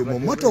emmundu mu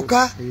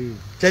mmotoka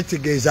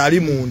kyekitegeeza ali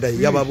munda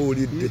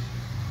yababuulidde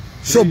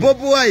so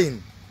Bobi Wine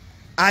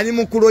ali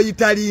mu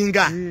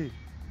kuloyitalinga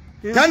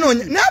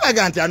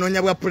n'abaga nti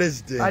anoonya bwa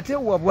president ate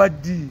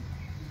wabwaddi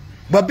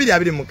bwa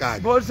 226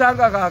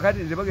 bosanga kakati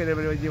nze bagenda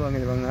bali wange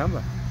ne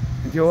baŋŋamba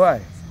nti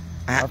owaaye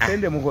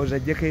afende mugoza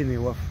ajjeko eno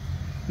ewaffe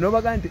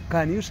nobaga nti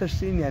can you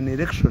sustain an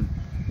election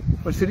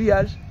for 3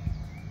 years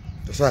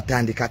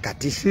tosatandika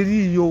kati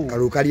siriyo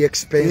kalukali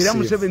expensive era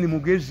Museveni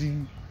mugezi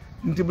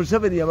nti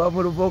Museveni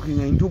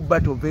yabaprovoking into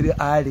battle very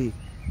early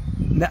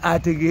na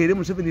ategeere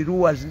Museveni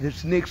was the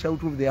snakes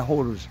out of their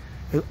holes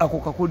ako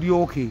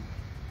kakodyoke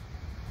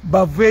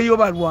baveeyo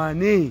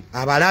balwane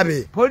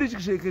abalabe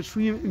politics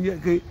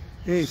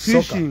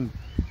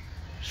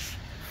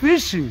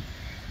fishing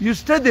you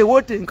study the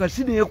water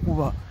nkasini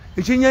yekuba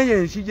ekyenyanja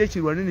nekijja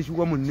kirwane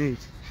nekigwa mu net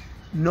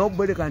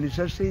nobody can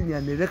sustain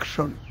an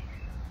election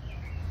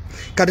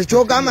kati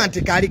kyogamba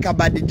nti kaali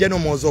kabadde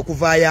genomoza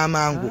okuvaayo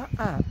amangu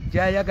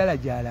gyayagala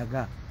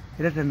gyalaga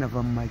era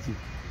tanava mu magi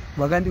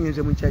bwaga ndi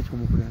ngenze mu kyaki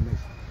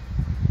omukulembeze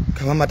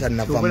kabama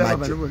tanava mu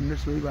magi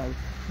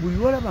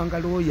buli olabanga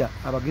looya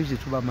abagezi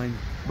tubamanyi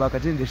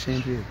bakatende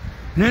senteero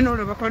naye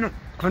nolaba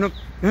kano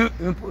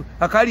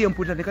akali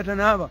emputa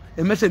nekatanaaba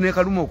emmese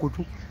nekaluma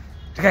okutu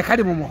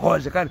tekakali mu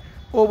muhoozi kale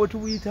obwo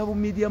tubuyita bu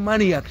media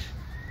maniacs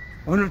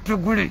ono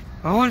tugule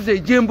ahoze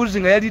ejembuzi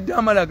nga yalidde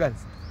amalagala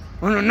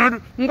ono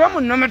nga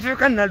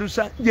munnamateeka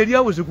nalusa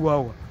jelyawo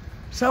zigwawa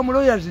some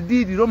lawyers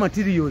did raw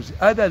materials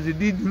others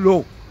did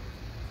law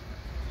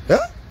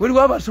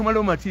waliwo abasoma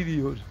law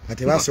materials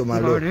ate basoma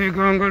law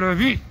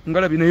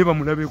ngalabi naye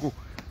bamulabeko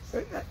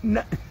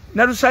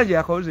nalusanja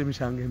yakawoza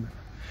emisango ema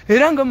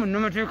era nga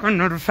munnamateeka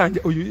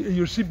nalusanja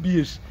eyo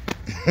CBS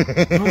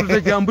tuuza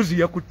jambuzi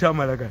yakutta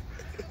amalagala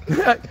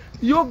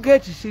you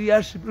get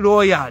serious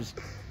lawyers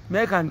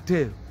make and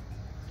tell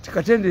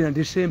tikatende and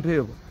the same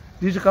people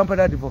these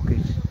company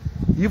advocates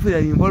if they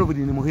are involved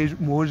in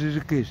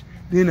Moses case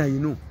then I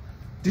know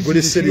this is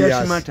a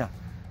serious matter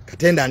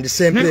katenda and the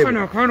same people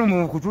nekano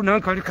mu kutu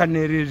nankali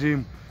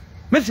kanerezemu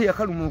mese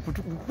yakalu mu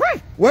kutu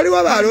waliwo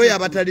abaloya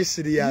abatali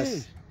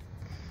serious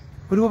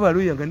waliwo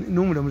abaloya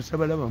n'omulamu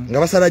sabalabamu nga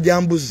basala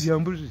jambuzi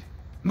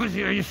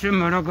mbuzi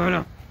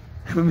yayisemalagala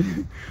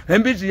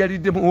embizi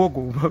yalidde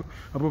muwogo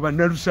abo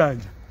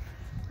bannalusanja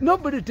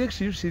nobody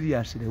takes you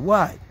seriously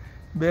why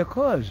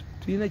because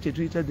tuyina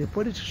kyetuyita the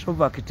politics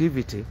of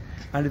activity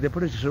and the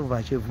politics of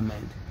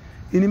achievement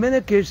in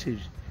many cases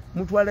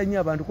mutwala nnyo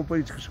abantu ku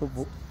politics of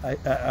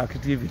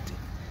activity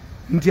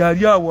nti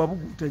ali awo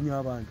abugutanya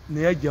abantu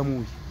naye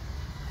ajjamuki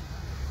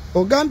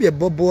ogambye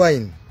Bobi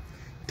Wine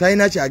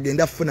talina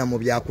kyagenda kufuna mu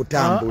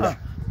byakutambula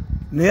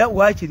naye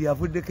waakiri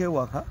avuddeko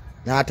ewaka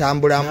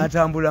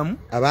n'atambulamu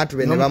abantu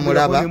be ne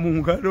bamulaba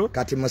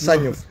kati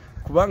musanyufu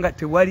kubanga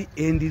tewali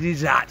end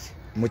result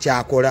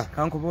mukyakola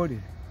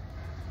kankubuulire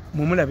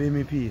mumulaba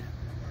emipiira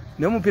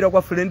naye omupiira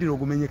gwa fulendire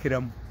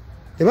ogumenyekeramu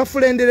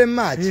tebafulendire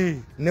match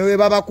newe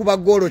baba kuba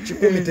golo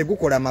 10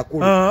 tegukola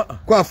makulu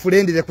kwa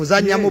fulendire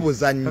kuzanyamu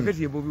buzanyi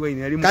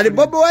kali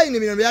Bobi Wine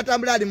bino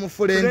byatambula ali mu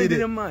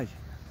fulendire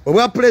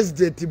obwa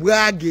president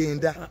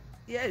bwagenda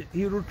yes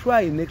he will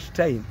try next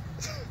time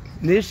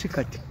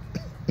nesikati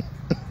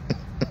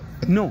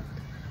no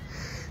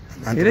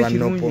era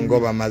kirungi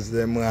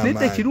bamazemu ama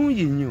nete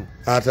kirungi nnyo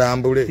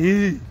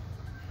atambule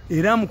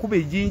era mukube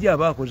ejinja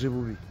abakoze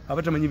bubi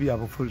abatamanyi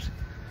byabufuzi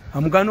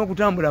amugana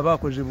okutambula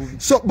abakoze bubi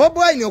so Bobi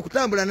Wine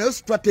okutambula nayo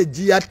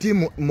strategy ya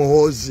team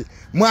muhozi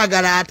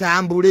mwagala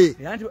atambule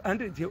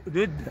anti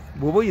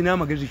bwoba oyina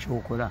amagezi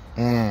kyokola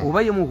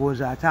oba ye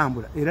muhozi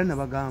atambula era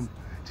nabagamba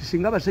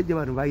tisinga abasajja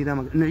bano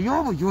balina naye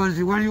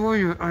obujozi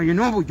waliwo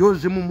ayina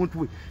obujozi mu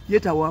mutwe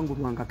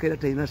yetawangulwanga kera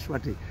talina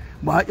swate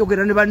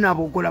bwayogera ne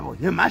bannaabo okolabo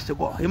he must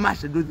go he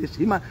must do this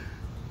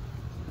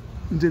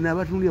nze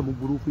nabatunulira mu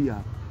gurupu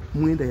yaabwe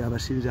Mwenda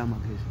yabasinza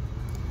amagezi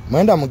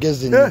Mwenda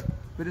mugezi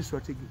very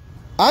strategic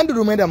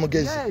Andrew Mwenda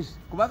mugezi yes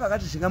kubaka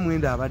kati singa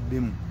Mwenda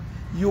abaddemu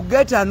you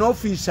get an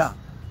officer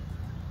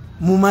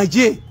mu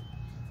maje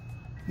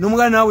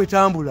n'omugana nawe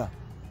tambula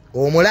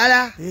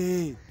omulala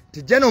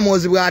tijeno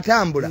mozi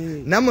bwatambula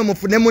namwe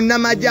mufune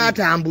munnamaje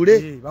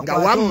atambule nga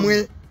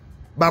wammwe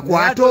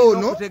bakwato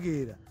ono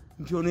kutegeera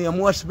nti ono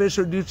yamuwa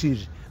special duties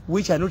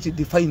which are not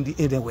defined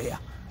anywhere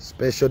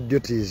special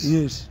duties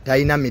yes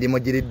taina milimo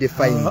giri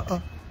defined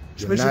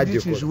special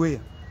duties where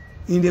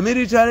in the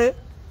military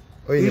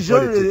is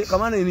only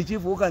commander in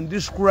chief who can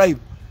describe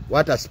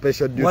what are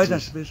special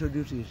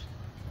duties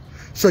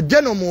so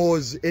General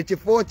Mozi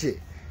ekifoche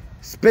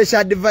special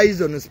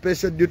advisor on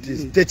special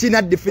duties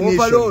techina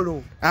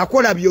definition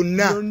akola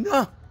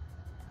byonna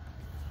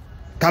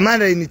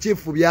commander in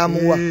chief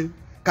byamuwa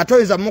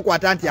katoyinza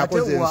mukwata anti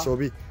yakoze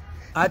ensobi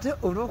ate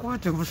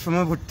olwokwate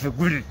busoma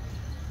buteguli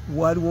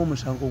waliwo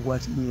omusango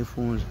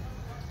gwatinyefunza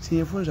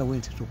tinyefunza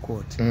went to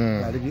court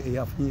ali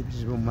yafunye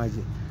ebizibu mu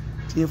maje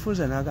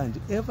tinyefunza naga nti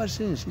ever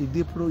since he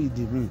deployed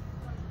me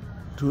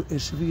to a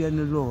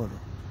civilian role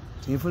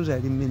tinyefunza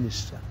yali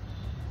minister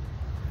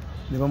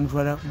ne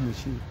bamutwala mu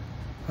kigo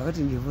kakati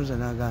tinyefunza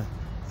naga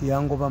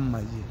yangoba mu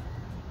maje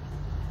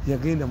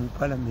yagenda mu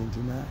parliament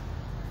na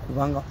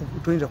kubanga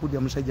toyinza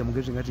kudya musajja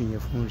mugezi ngati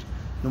tinyefunza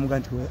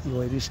nomuganti you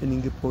were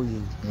listening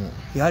point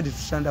he had to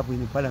stand up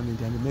in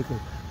parliament and make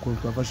a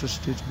controversial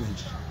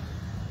statement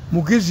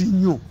mugezi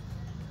nnyo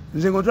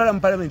nze ngotwala mu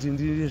parliament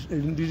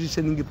ndi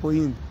listening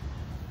point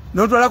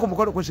notwala ku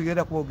mukolo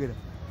kusigenda kwogera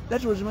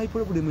that was my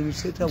problem in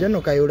set up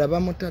jeno kayula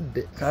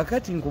bamutadde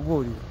kakati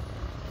nkubuli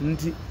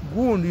nti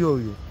gundi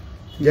oyo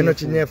jeno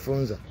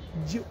kinyefunza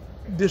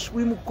the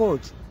Supreme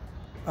Court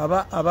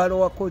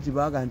abalowa court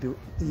baga nti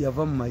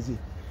yava mu maji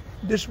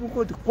the Supreme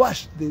Court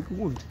quashed the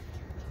wound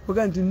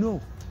baga nti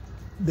no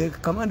the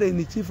commander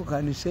in chief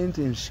can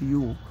sentence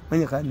you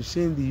when can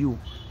send you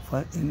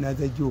for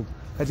another job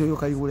kati yo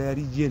kayigula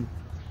yali jeno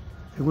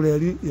kayigula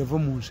yali yava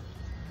munsi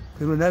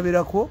kero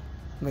nabirako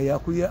nga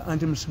yakuya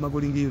anti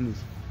smuggling unit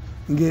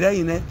ngera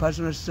ina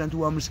personal assistant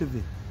wa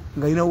Museveni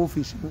nga ina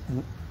office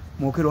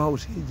mu Okero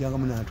house ejanga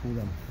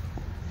munatulamu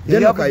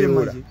jeno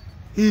kayula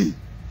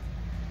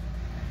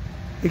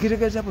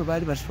ikitegeza bwe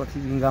bali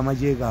baswakiringa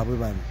amaje gaabwe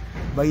bano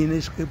bayina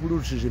escape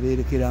routes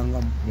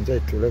ziberekerangamu nze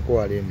tuleko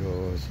wali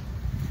ndowooza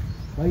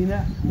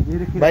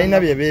bayina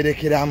bye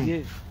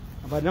berekeramu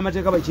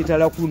abannamateeka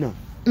bakiyita kuna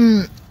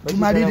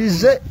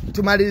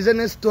tumalirize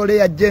ne story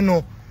ya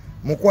Jeno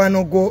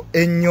mukwano go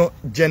ennyo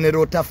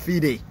General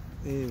Tafire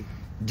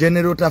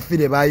General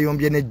Tafire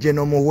bayombye ne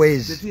Jeno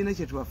Muhwezi tetuyina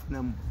kye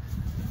twafunamu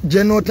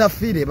Jeno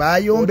Tafire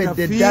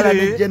bayombedde ddala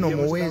ne Jeno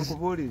Muhwezi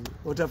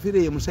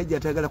Otafire ye musajja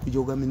atagala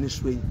kujoga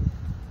ministry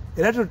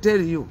era to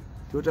tell you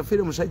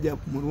Otafire musajja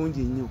mulungi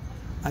nnyo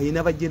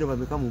ayina bajeno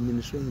bameka mu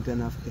ministry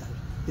international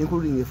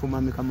including a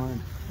former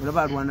command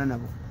olaba alwana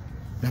nabo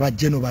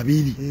nabajeno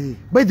babiri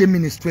by the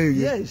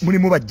ministry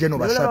mulimu bajeno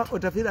basatu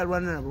Otafire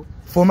alwana nabo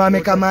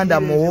former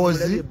commander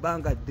Muhwezi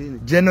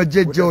Jeno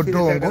Jeje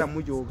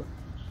Odongo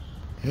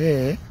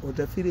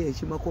Otafire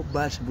ekimako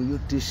basi bu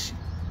UTC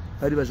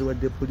bali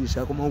baziwadde police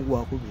akoma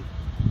ogwakubira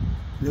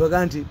ne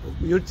baganti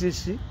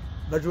UTC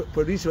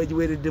police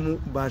bajiwereddemu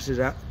basi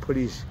za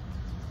police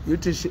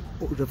UTC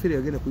Otafire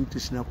yagenda ku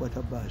UTC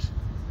nakwata basi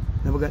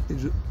nabaga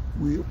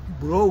we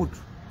brought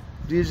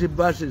these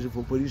buses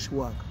for police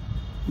work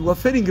you were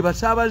failing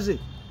basabaze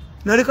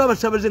naleka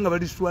basabaze nga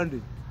bali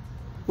stranded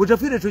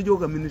Otafire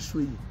tojoga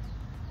ministry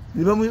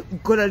ni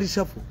bamukola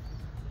lisafu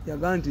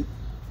yaganti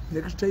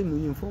next time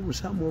we inform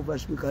some of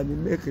us we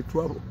can make a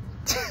trouble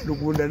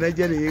Lugunda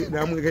Nigeria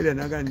namwekera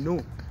naga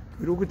no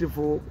we looked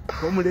for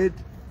comrade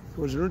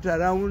was not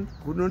around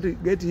could not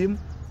get him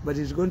but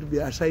he's going to be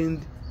assigned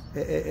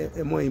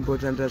a more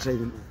important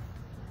assignment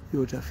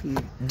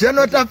Otafire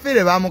Jeno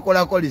Tafire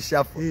bamukola ko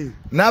lishafu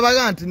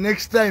nabaga nti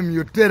next time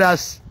you tell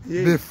us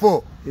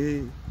before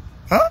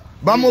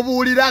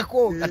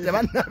bamubulirako kati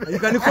banna you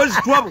can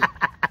cause trouble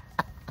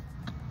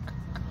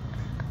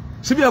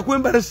sibya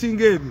kwembara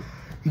singebi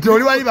nti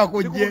oli wali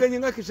bakujje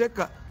kugenga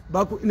kiseka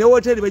ne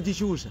hotel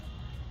bagishusa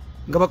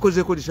nga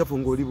bakoze ko lishafu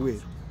ngoli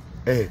bweru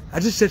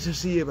ati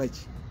setesiye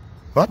baki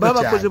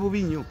baba koze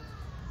bubinyo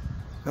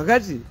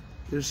kakati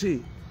you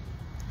see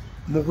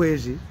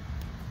Muhwezi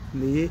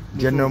niye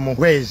Jeno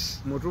Muhwezi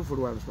mutufu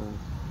lwa nsonga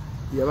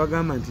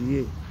yabagamba nti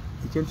ye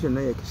ekintu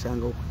kyonna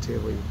yakisanga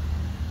okuteebwa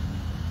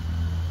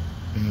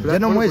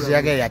Jeno Muhwezi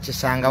yagera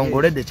yakisanga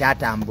ngolede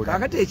kyatambula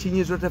kakati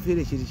ekinyizo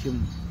Tafire kiri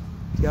kimu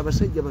ti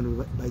abasajja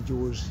bano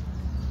bajozi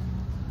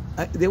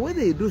the way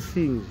they do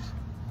things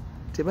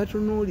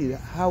tebatunuulira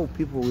how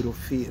people will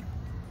feel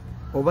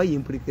oba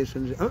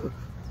implications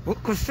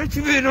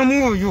kusakibera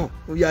mwoyo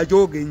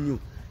yajoga ennyo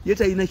ye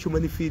talina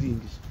human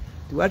feelings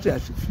what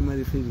are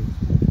human feelings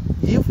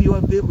if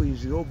your vehicle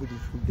is robbed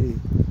today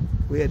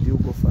where do you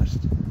go first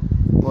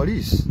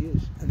police.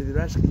 Yes, and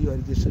they ask you a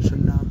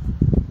registration number.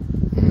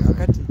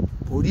 Akati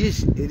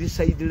police eri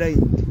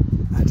sideline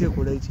ate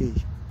kola ekyo.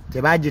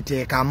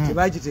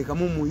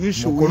 Tebagiteekamu mu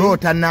issue.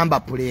 Mukulota number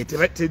plate.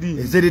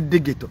 Eziri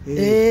digital.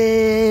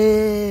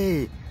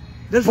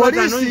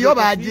 Police yo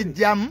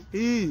bagijjamu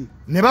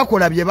ne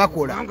bakola bye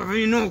bakola.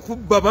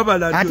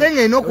 Ate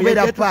ng'eno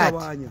okubeera part.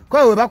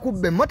 Kwa we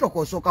bakubba emmotoka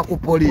osooka ku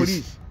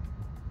police.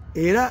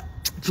 Era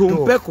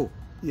tumpeko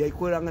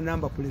yayikolanga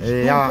number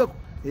plate.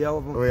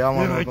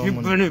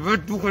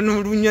 Batuuka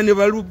n'olunya ne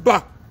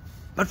baluba.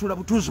 Batula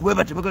butuuzi bwe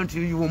bati baga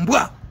nti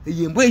yombwa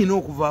eyembwa erina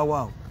okuvaawo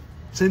awo.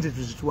 Sente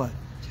tuzitwale.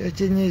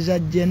 Kyekinyiza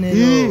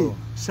general.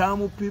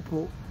 Some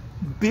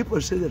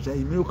people say that I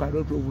make a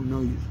lot of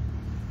noise.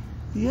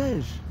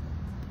 Yes.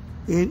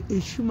 A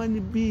human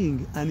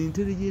being, an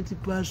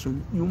intelligent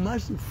person, you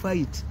must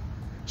fight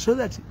so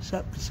that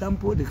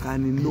somebody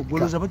can know.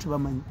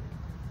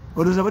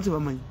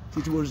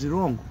 It was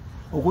wrong.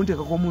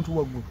 Okunteka ko muntu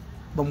waggulu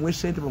bamwe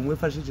sente bamwe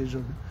facilities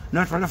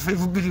natwala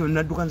 5 billion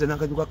nadukanze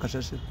nakajuka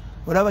kasase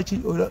olaba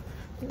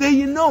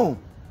they know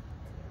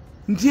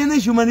nti any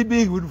human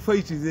being would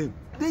fight them.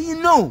 They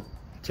know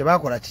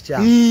kyebakola kikya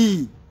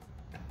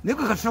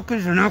neko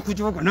kasokeza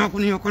nakujuka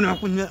nakunya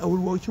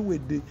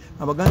olwokiwedde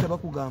abaganda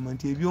bakugamba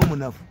nti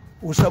ebyomunafu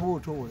osaba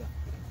otola,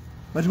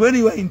 but when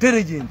you are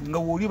intelligent nga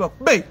woli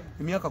bakube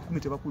emyaka 10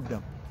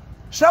 tebakuddamu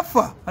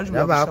safa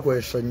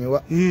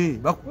abakwesonyiwa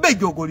bakube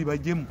jogoli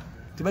bajemu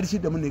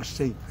tebalisiddamu next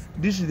time.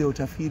 This is the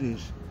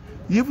Otafiles.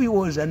 If he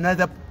was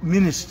another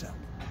minister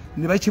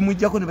ne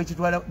bakimujjako ne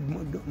bakitwala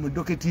mu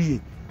doketi ye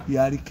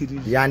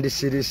yalikiriza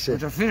yandisirise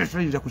Otafiles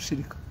tayinza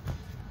kusirika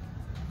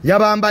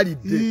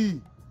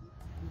yabambalidde.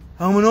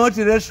 I'm not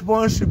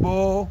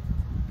responsible,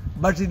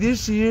 but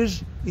this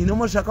is in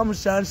normal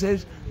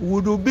circumstances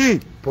would be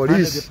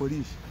police. The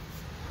police.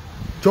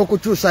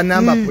 Chokuchusa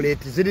number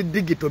plate ziri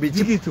digital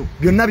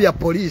byonna bya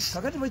police.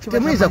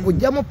 Temwiza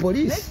kujjamu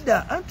police.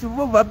 Nedda anti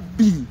bo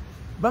babbi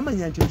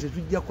bamanya nti nze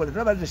tujja kukola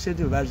twabaze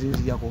sente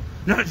bazinziyako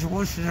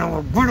nakikuusira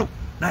waggulu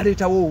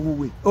naleetawo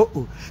owuwe.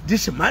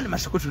 This man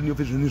must go to the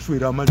office and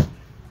swear amazzi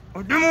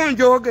oddemu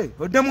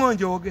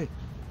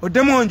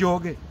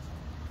onjooge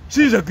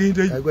sinza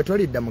gendayo gwe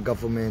tolidda mu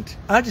government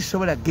anti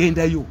sobola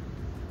gendayo.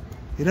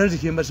 Era nze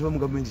kyembasaba mu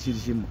government kiri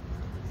kimu,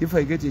 if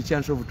I get a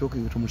chance of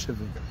talking to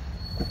Museveni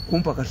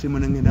kumpa kasimu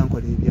nangenda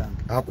nkola ebyange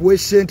akuwe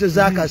sente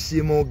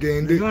z'akasimu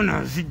ogende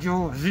yona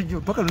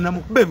zijjo paka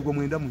lunamu bebi gwe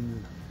mwenda mu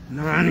nnyumba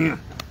nani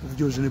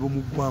obujozi ne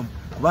bumugwamu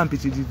kuba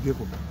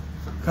mpitiriddeko.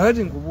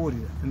 Kakati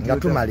nkubuulira nga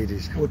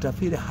tumaliriza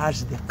Otafiire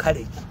has the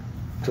courage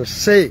to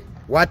say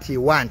what he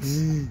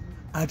wants.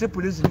 Ate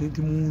president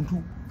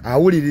muntu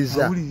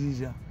awuliriza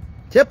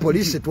kye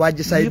police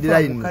twaji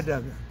sideline.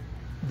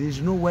 There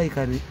is no way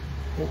can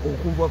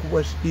okuva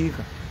kuba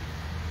speaker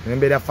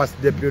Remember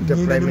first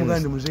deputy prime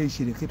minister. Muzeyi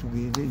kireke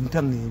tugende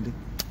ntangende.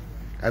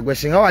 Agwe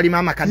singa wali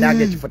mama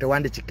kadage kifote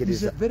wande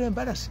kikiriza. Very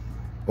embarrassing.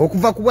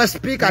 Okuva kuba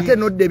speaker ate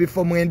nodde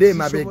before mwende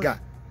mabega.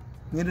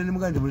 Ngende ne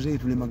mugande muzeyi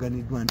tule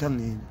maganiddwa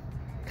ntangende.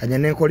 Kanya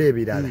nenkola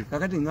ebirala.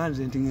 Kakati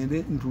nganze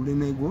ntingende ntule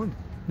negonde.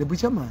 Ne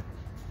buchaman.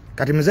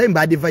 Kati muzeyi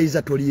mba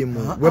advisor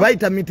tolimu. We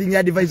bayita meeting ya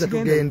advisor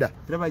tugenda.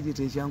 Traba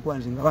jite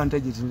ekyankwanze nga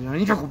bantaje tinja.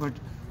 Ninja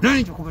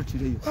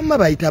kubatireyo. Mama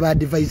bayita ba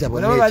advisor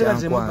bonna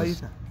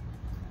ekyankwanze.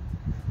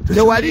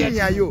 The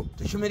walinyayo.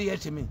 To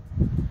humiliate me.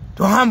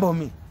 To humble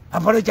me.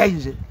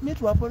 Apologize. Me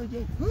to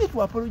apologize.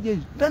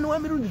 Then why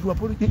Mirundi to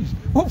apologize?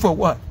 Who for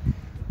what?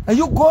 Are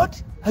you God?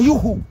 Are you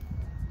who?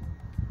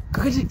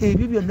 Kakati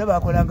ebyo byonna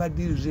bakolanga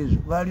deals ezo.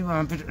 Bali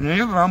bampita.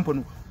 Naye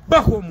bampono.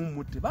 Bako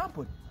mumutte.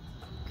 Bampono.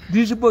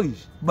 These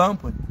boys.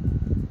 Bampono.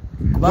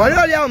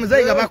 Wali awo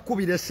muzeyi nga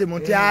bakubira essimu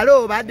nti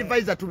alo ba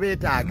advisor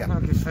tubeetaaga.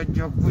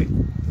 Kakisajja gwe.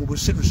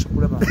 Mubusiru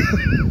sikulaba.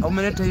 How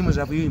many times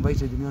have you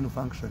invited me on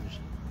functions?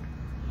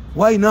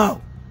 Why now?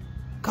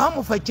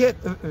 Come for check.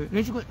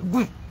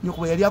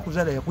 Nyoko yali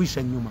akuzala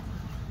yakwisha nyuma.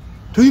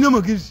 Tuyina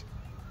magizi.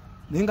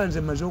 Nenga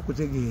nze maze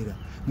okutegeera.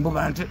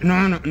 Mboba ante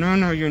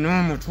no you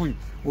know mutui.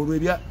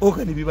 Olwebya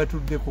okani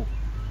bibatuddeko.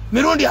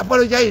 Mirundi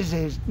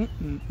apologizes.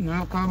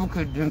 No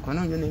kabuke denko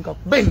no nyenga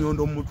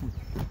benyondo mutu.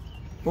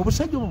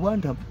 Obusajja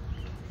obwanda.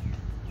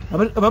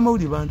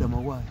 Abamawuli banda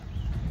mawali.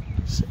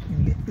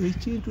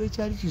 Ekintu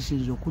ekyali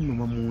kisinzo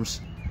kunyuma mu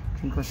nsi.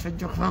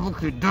 Nkasajja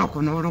kabuke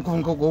doko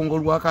n'olukongo gongo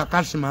lwaka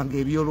kasima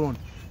ng'ebyolondo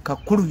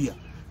kakuluya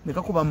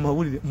nekakuba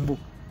mawulire mbu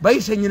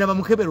bayise nyina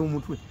bamukebera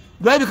omutwe.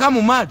 Do I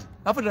become mad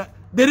after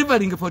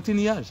delivering 14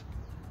 years?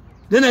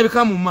 Then I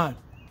become mad.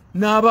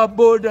 N'aba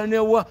boda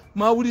newa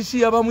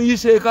mawulisi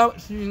abamuyise eka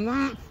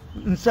singa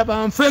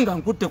nsaba mfenga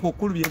nkutte ku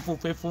kulubye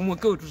enfufu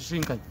mweke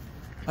tusinkanye.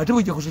 Ate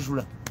bujja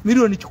kusisula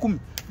milioni 10.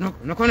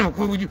 Nakona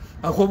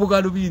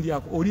akobugalo bindi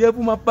ako oli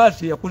ebuma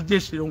pasi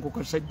yakujesera ngo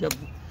kasajja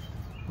gwe.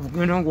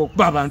 Ugenda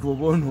ngokuba abantu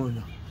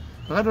obonoona.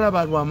 Kakatola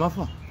abantu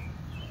amafa.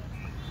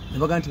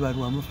 Nebaga nti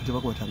bantu amafa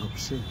tebakwatanga ku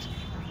sente.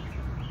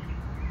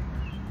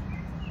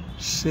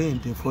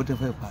 Sente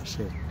 45%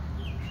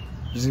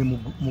 ziri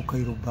mu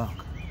Cairo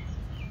Bank.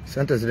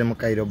 Sente ziri mu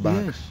Cairo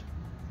Bank. Yes.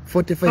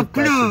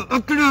 45%.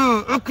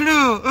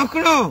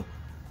 Aklo.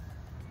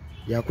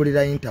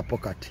 yakulira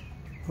Interpocket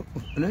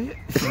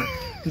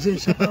nze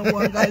nsaba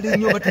wangale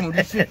nnyo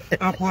batumulise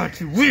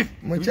akwatibwe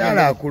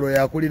mukyala akulo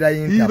yakulira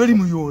Interpocket bali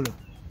muyola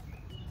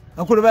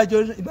akulo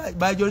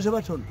bajoze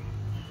batono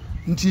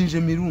ntinze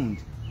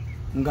Mirundi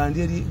nga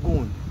ndi eri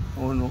gondi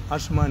ono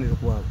asumani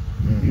kwabo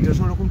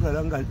ntasobola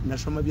kuntwala nga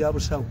nasoma bya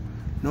busawo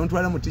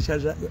nontwala mu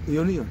teachers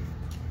yoniyo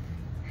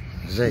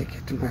zeke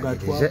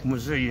tukugatwa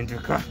muzeyi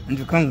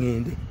ndika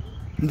ngende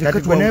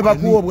kati bone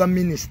bakuwa bwa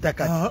minister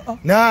kati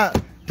na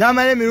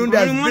Tamale Mirundi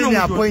has been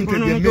appointed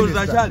the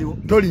minister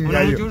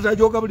tolinyayo tuza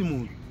joka buli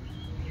muntu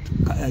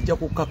ajja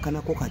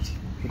kukakkana ko kati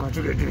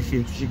ngatuletera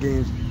kintu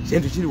kigenze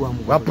kintu kiri wa mu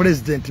wa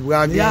president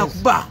bwange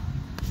yakuba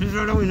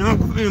sizola wina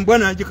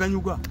mbwana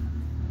ajikanyuka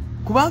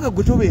kubanga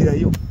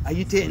gutobeerayo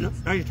ayite eno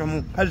ayita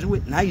mu kazi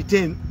we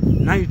nayite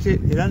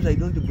eranza I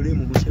don't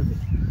blame Museveni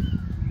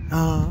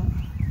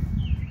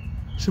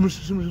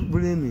simu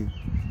blame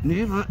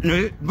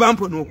ni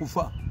bampo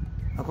nokufa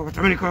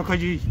akatamani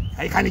kakaji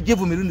I can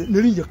give Mirundi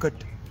nelinja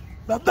kata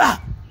baba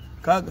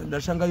kaga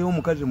ndashanga yo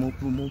mukazi mu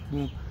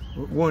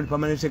one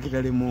permanent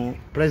secretary mu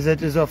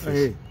president's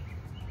office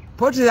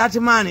put that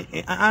money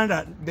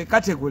under the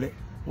category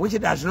which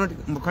does not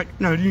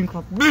link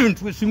up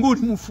to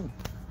singuli mufu.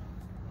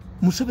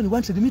 Museveni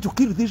wanted me to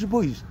kill these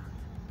boys.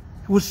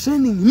 He was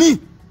sending me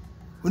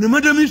on a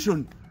murder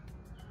mission.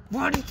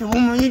 What is a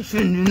woman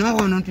mission? No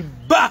one on the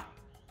back.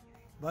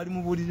 Bali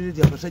mubulire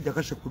ya basajja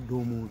kashe kuddo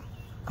omuntu.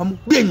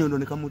 Kamugenyo ndo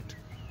ne kamutte.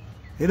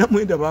 Era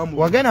mwenda bamu.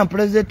 Wagena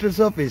president's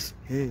office.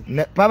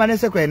 Permanent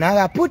secretary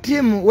na put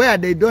him where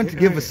they don't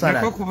give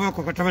salary.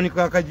 Nakoko katabani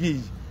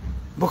kakajiji.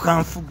 Mboka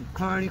mfugi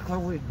kali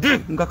kawe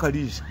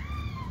ngakaliza.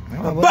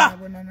 Baba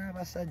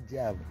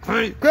n'abasajja abo.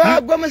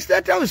 Kwa mu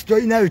state house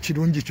toyinayo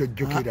kirungi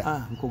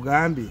kyojjukira.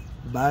 Nkugambe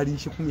bali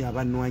 10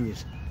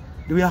 abanwanyisa.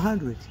 They are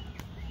 100.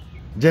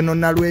 Jeno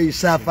nalwe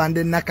isafa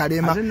ande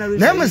nakalema.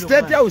 Na mu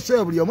state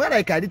house buli omwe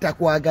like alita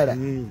kwagala.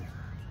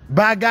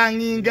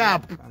 Baganging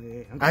up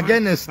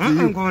against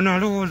you. Ngono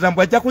loza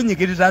mbwa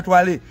kunyigiriza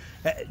atwale.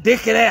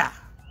 Declare.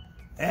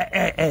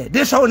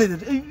 This one is.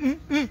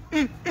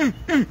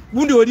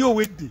 Bundi wali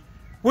owedde.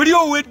 Wali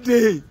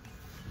owedde.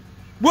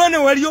 Bwana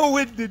wali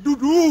owedde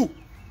dudu.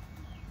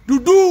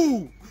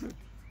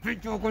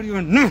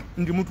 Fichokoliyo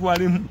ndi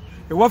mutwalemu.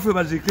 Ewaffe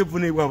bazikevu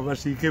ne bwabo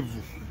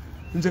basikevu.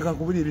 Nze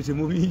kakubulire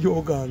temubiyo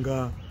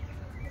oganga.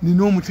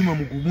 Nina omutima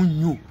mugumu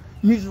nnyo.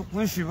 Nizo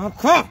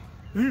kwesibako.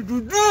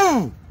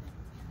 Dudu.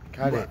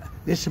 Kale.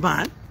 This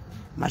man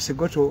must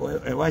go to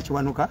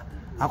wachiwanuka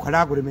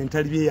akola agreement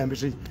bye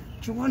yambise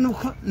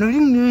chiwanuka nali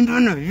ngenda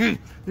naye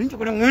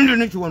nchikola ngenda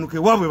nechiwanuke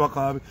wabwe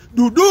bakabe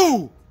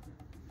dudu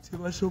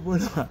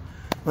sibasobola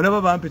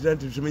olaba bampita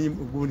nti tumenye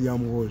gundi ya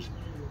muwozi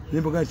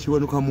nimboga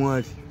chiwanuka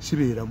mwali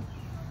sibeeramu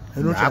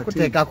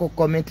akuteka ko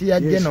committee ya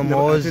jeno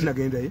muwozi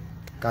nagenda ye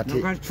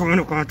kati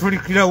chiwanuka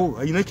tulikirawo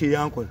ayina kye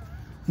yankola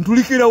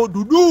ntulikirawo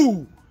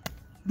dudu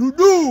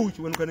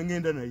chiwanuka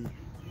ngenda naye.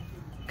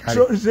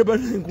 So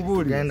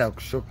genda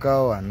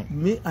kusoka wano.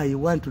 Me I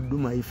want to do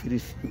my free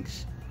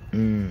things.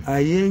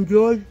 I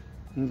enjoy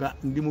nga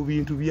ndi mu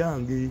bintu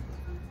byange.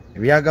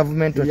 Bya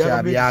government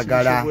cha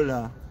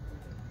byagala.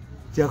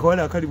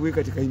 Chakola kali bwe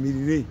katika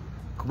imirire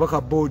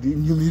kubaka board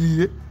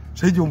nyumirire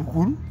sejo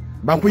mukuru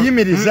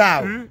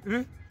bakuyimirizawo.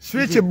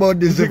 Switch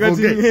board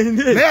zivuge.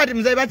 Me ati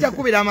mzai bacha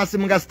kubira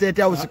amasimu ga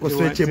state house ko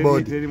switch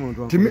board.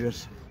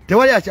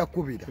 Tewali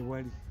achakubira.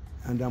 Tewali.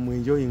 And I'm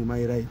enjoying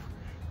my life.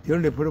 The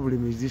only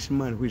problem is this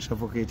man who is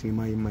suffocating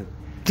my man.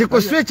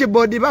 Tiko switch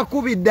board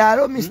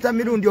bakubidalo Mr.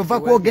 Mirundi ova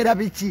kwogera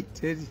biki.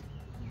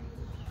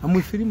 I'm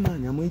a free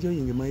man. I'm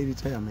enjoying my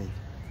retirement.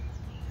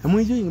 I'm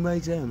enjoying my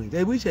retirement.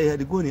 I wish I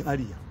had gone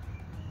earlier.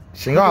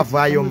 Singa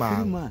wavayo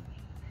man.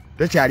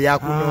 Tekyali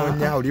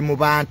akunonya oli mu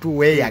bantu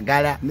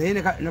weyagala. Naye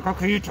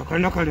nakakayita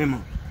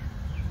kanakalema.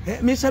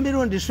 Mr.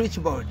 Mirundi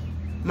switchboard.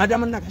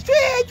 Madam naka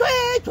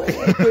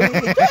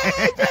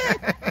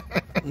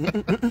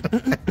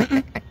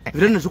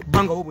Virena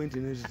zokubanga obwe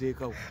internet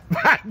zitekawo.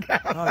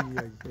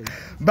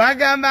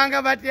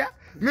 Bagambanga batya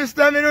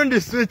Mr.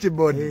 Mirundi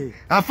switchboard.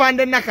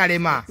 Afande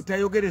nakalema.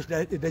 Itayogere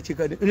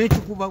edakika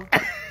nechikuba.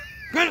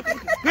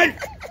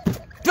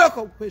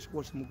 Toka kwesi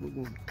kwose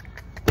mugugu.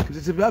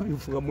 Zisibabi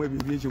ufunga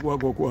mwebi byeche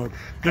kwako kwako.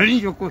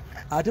 Talinjo ko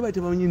ate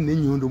bate bamunyi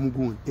nenyondo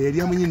mugugu.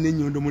 Eri amunyi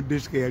nenyondo mu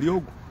desk yali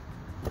ogu.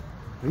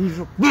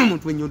 Nizo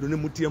muntu wenyondo ne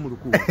mutia mu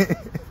lukuba.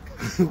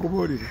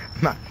 Kubolire.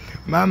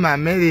 Mama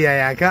Amelia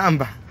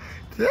yakamba.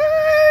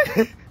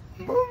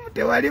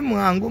 Tewali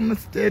mwangu mu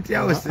state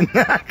house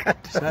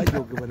nakati.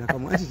 Sajoke bana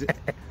kama ati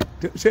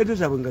sete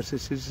zabanga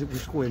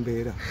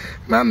sikuembera.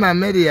 Mama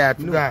Amelia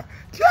atuga.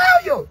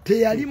 Tyayo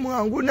teyali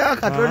mwangu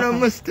nakatona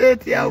mu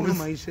state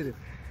house.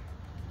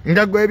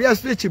 Ndagwe bya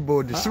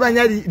switchboard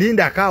sibanya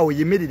linda kawo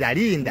yimirira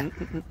linda.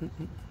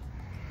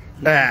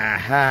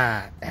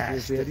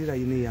 Yalira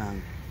yini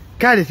yangu.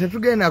 Kale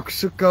tetugenda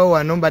kusukawo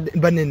wano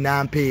bane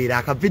nampeera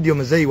aka video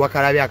muzeyi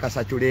wakalabya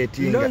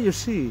akasatulating. No you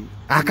see.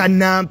 Aka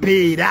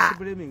nampeera.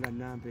 Blaming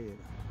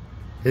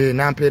nampera.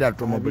 Nampeera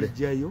tomobule.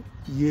 Jayo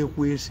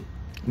yekwese.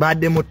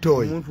 badde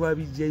mutoyi omuntu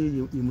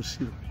abijjayo ye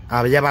musiro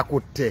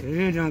yabakutte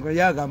nga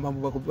yagamba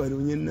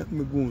mubakubbalonye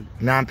migundi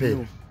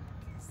nampeera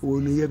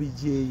ono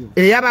yabijjaeyo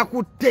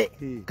eyabakutte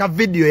ka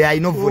vidiyo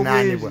yalina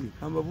obuvunaanibwa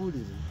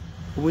ambabuulire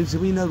obwenzi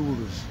bulina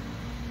rules.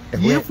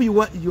 If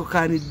you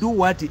can do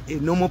what a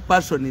normal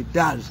person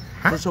does,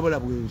 tosobola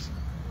bwenzi.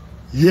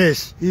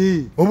 Yes.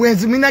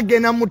 Obwenzi mina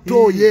gena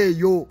mutoyi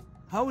eyo.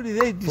 How did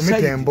they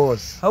decide?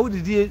 How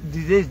did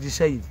they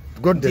decide?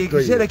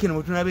 Ekisera kino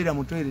mutunabeera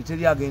mutoyi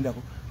teri agenda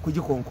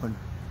kugikonkona.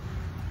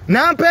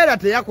 Nampeera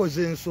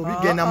teyakoze ensobi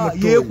gena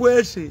mutoyi.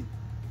 Yekwese.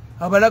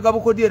 Abalaga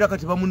bukodi era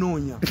kati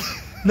bamunoonya.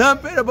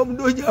 Nampeera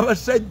bamunoonya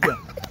abasajja.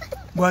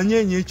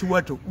 Bwanyenye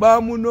ekiwato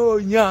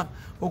bamunoonya.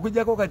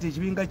 Okujjako kati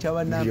ekibinga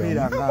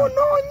ky'abanampeera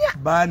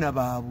baana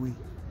baabwe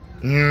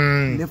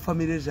ne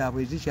famire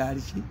zaabwe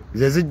zikyali ki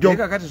zezijjo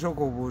kati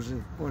sooka obuuze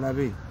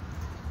olabe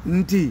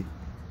nti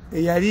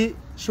eyali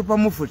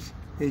supermufuti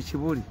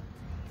ekibuli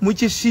mu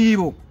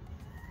kisiibo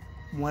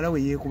muwala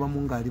we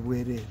yeekubamu ng'ali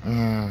bwereere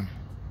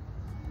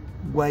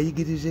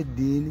gwayigiriza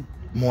eddiini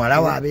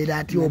muwala we abeera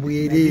ati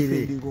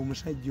obwereere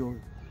omusajja oyo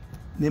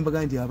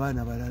nembaga nti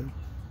abaana balalo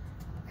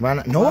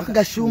Nowa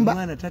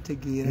Gashumba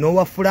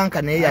Nowa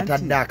Franka naye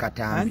yatadde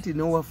akatambi anti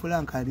Nowa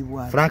Franka ali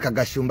bwali Franka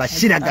Gashumba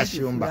Shira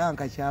Gashumba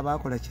Franka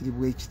kyabakola kiri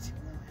bwekiti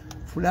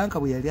Franka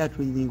bwe yali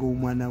atweyiringa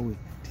omwana we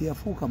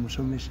tiyafuuka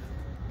musomesa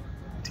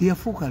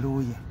tiyafuuka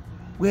lawyer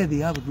where they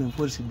have to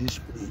enforce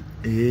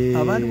discipline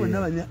abantu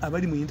bonna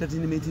abali mu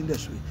entertainment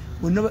industry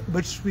bonna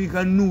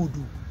batuswika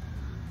nudu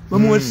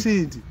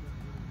bamuwasente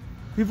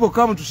people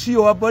come to see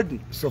your body.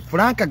 So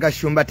Franka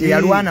Gashumba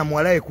teyalwana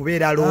muwala we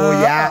kubeera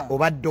lawyer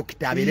oba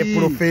doctor abere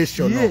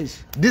professional.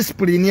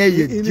 Discipline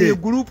ye je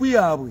group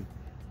yaabwe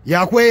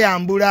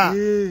yakweyambula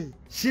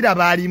Shira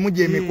bali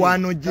muje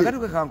emikwano je.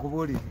 Akatuke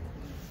kankubuli.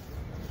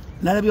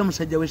 Nalabye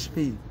omusajja we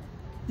Spain.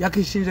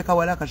 Yakishinze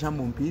kawala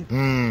kashambo mpira.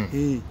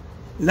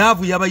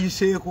 Love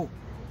yabayiseeko.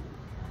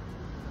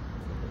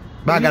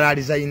 Bagala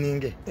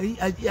designing.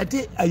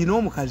 Ate ayina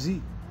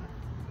omukazi.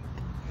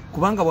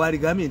 Kubanga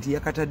bwaligamye nti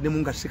yakataddemu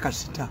nga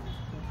sikasita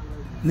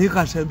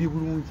nekasambi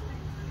bulungi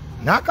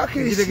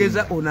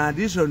nakakiritegeza on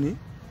addition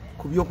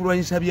ku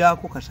byokulwanyisa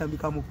byako kasambi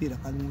ka mupiira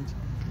kalungi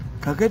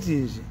kakati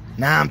nze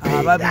nampeera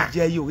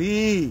ababijjayo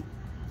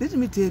let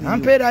me tell you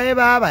nampeera ye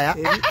baba ya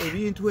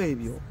ebintu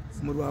ebyo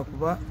mu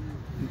lwakuba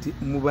nti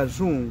mu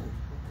bazungu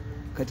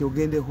kati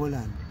ogende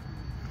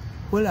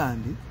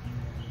Holland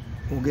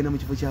ogenda mu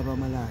kifo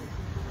ky'abamalaya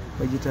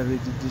bagita red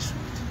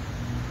district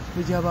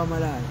kifo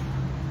ky'abamalaya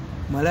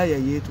malaya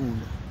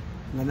yetunda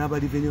nga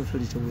nabali venyo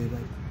soli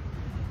chewebali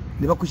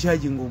ne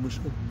bakuchaji ngo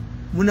omusoro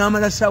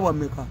munamala sawa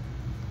meka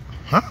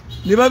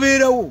ne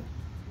babeerawo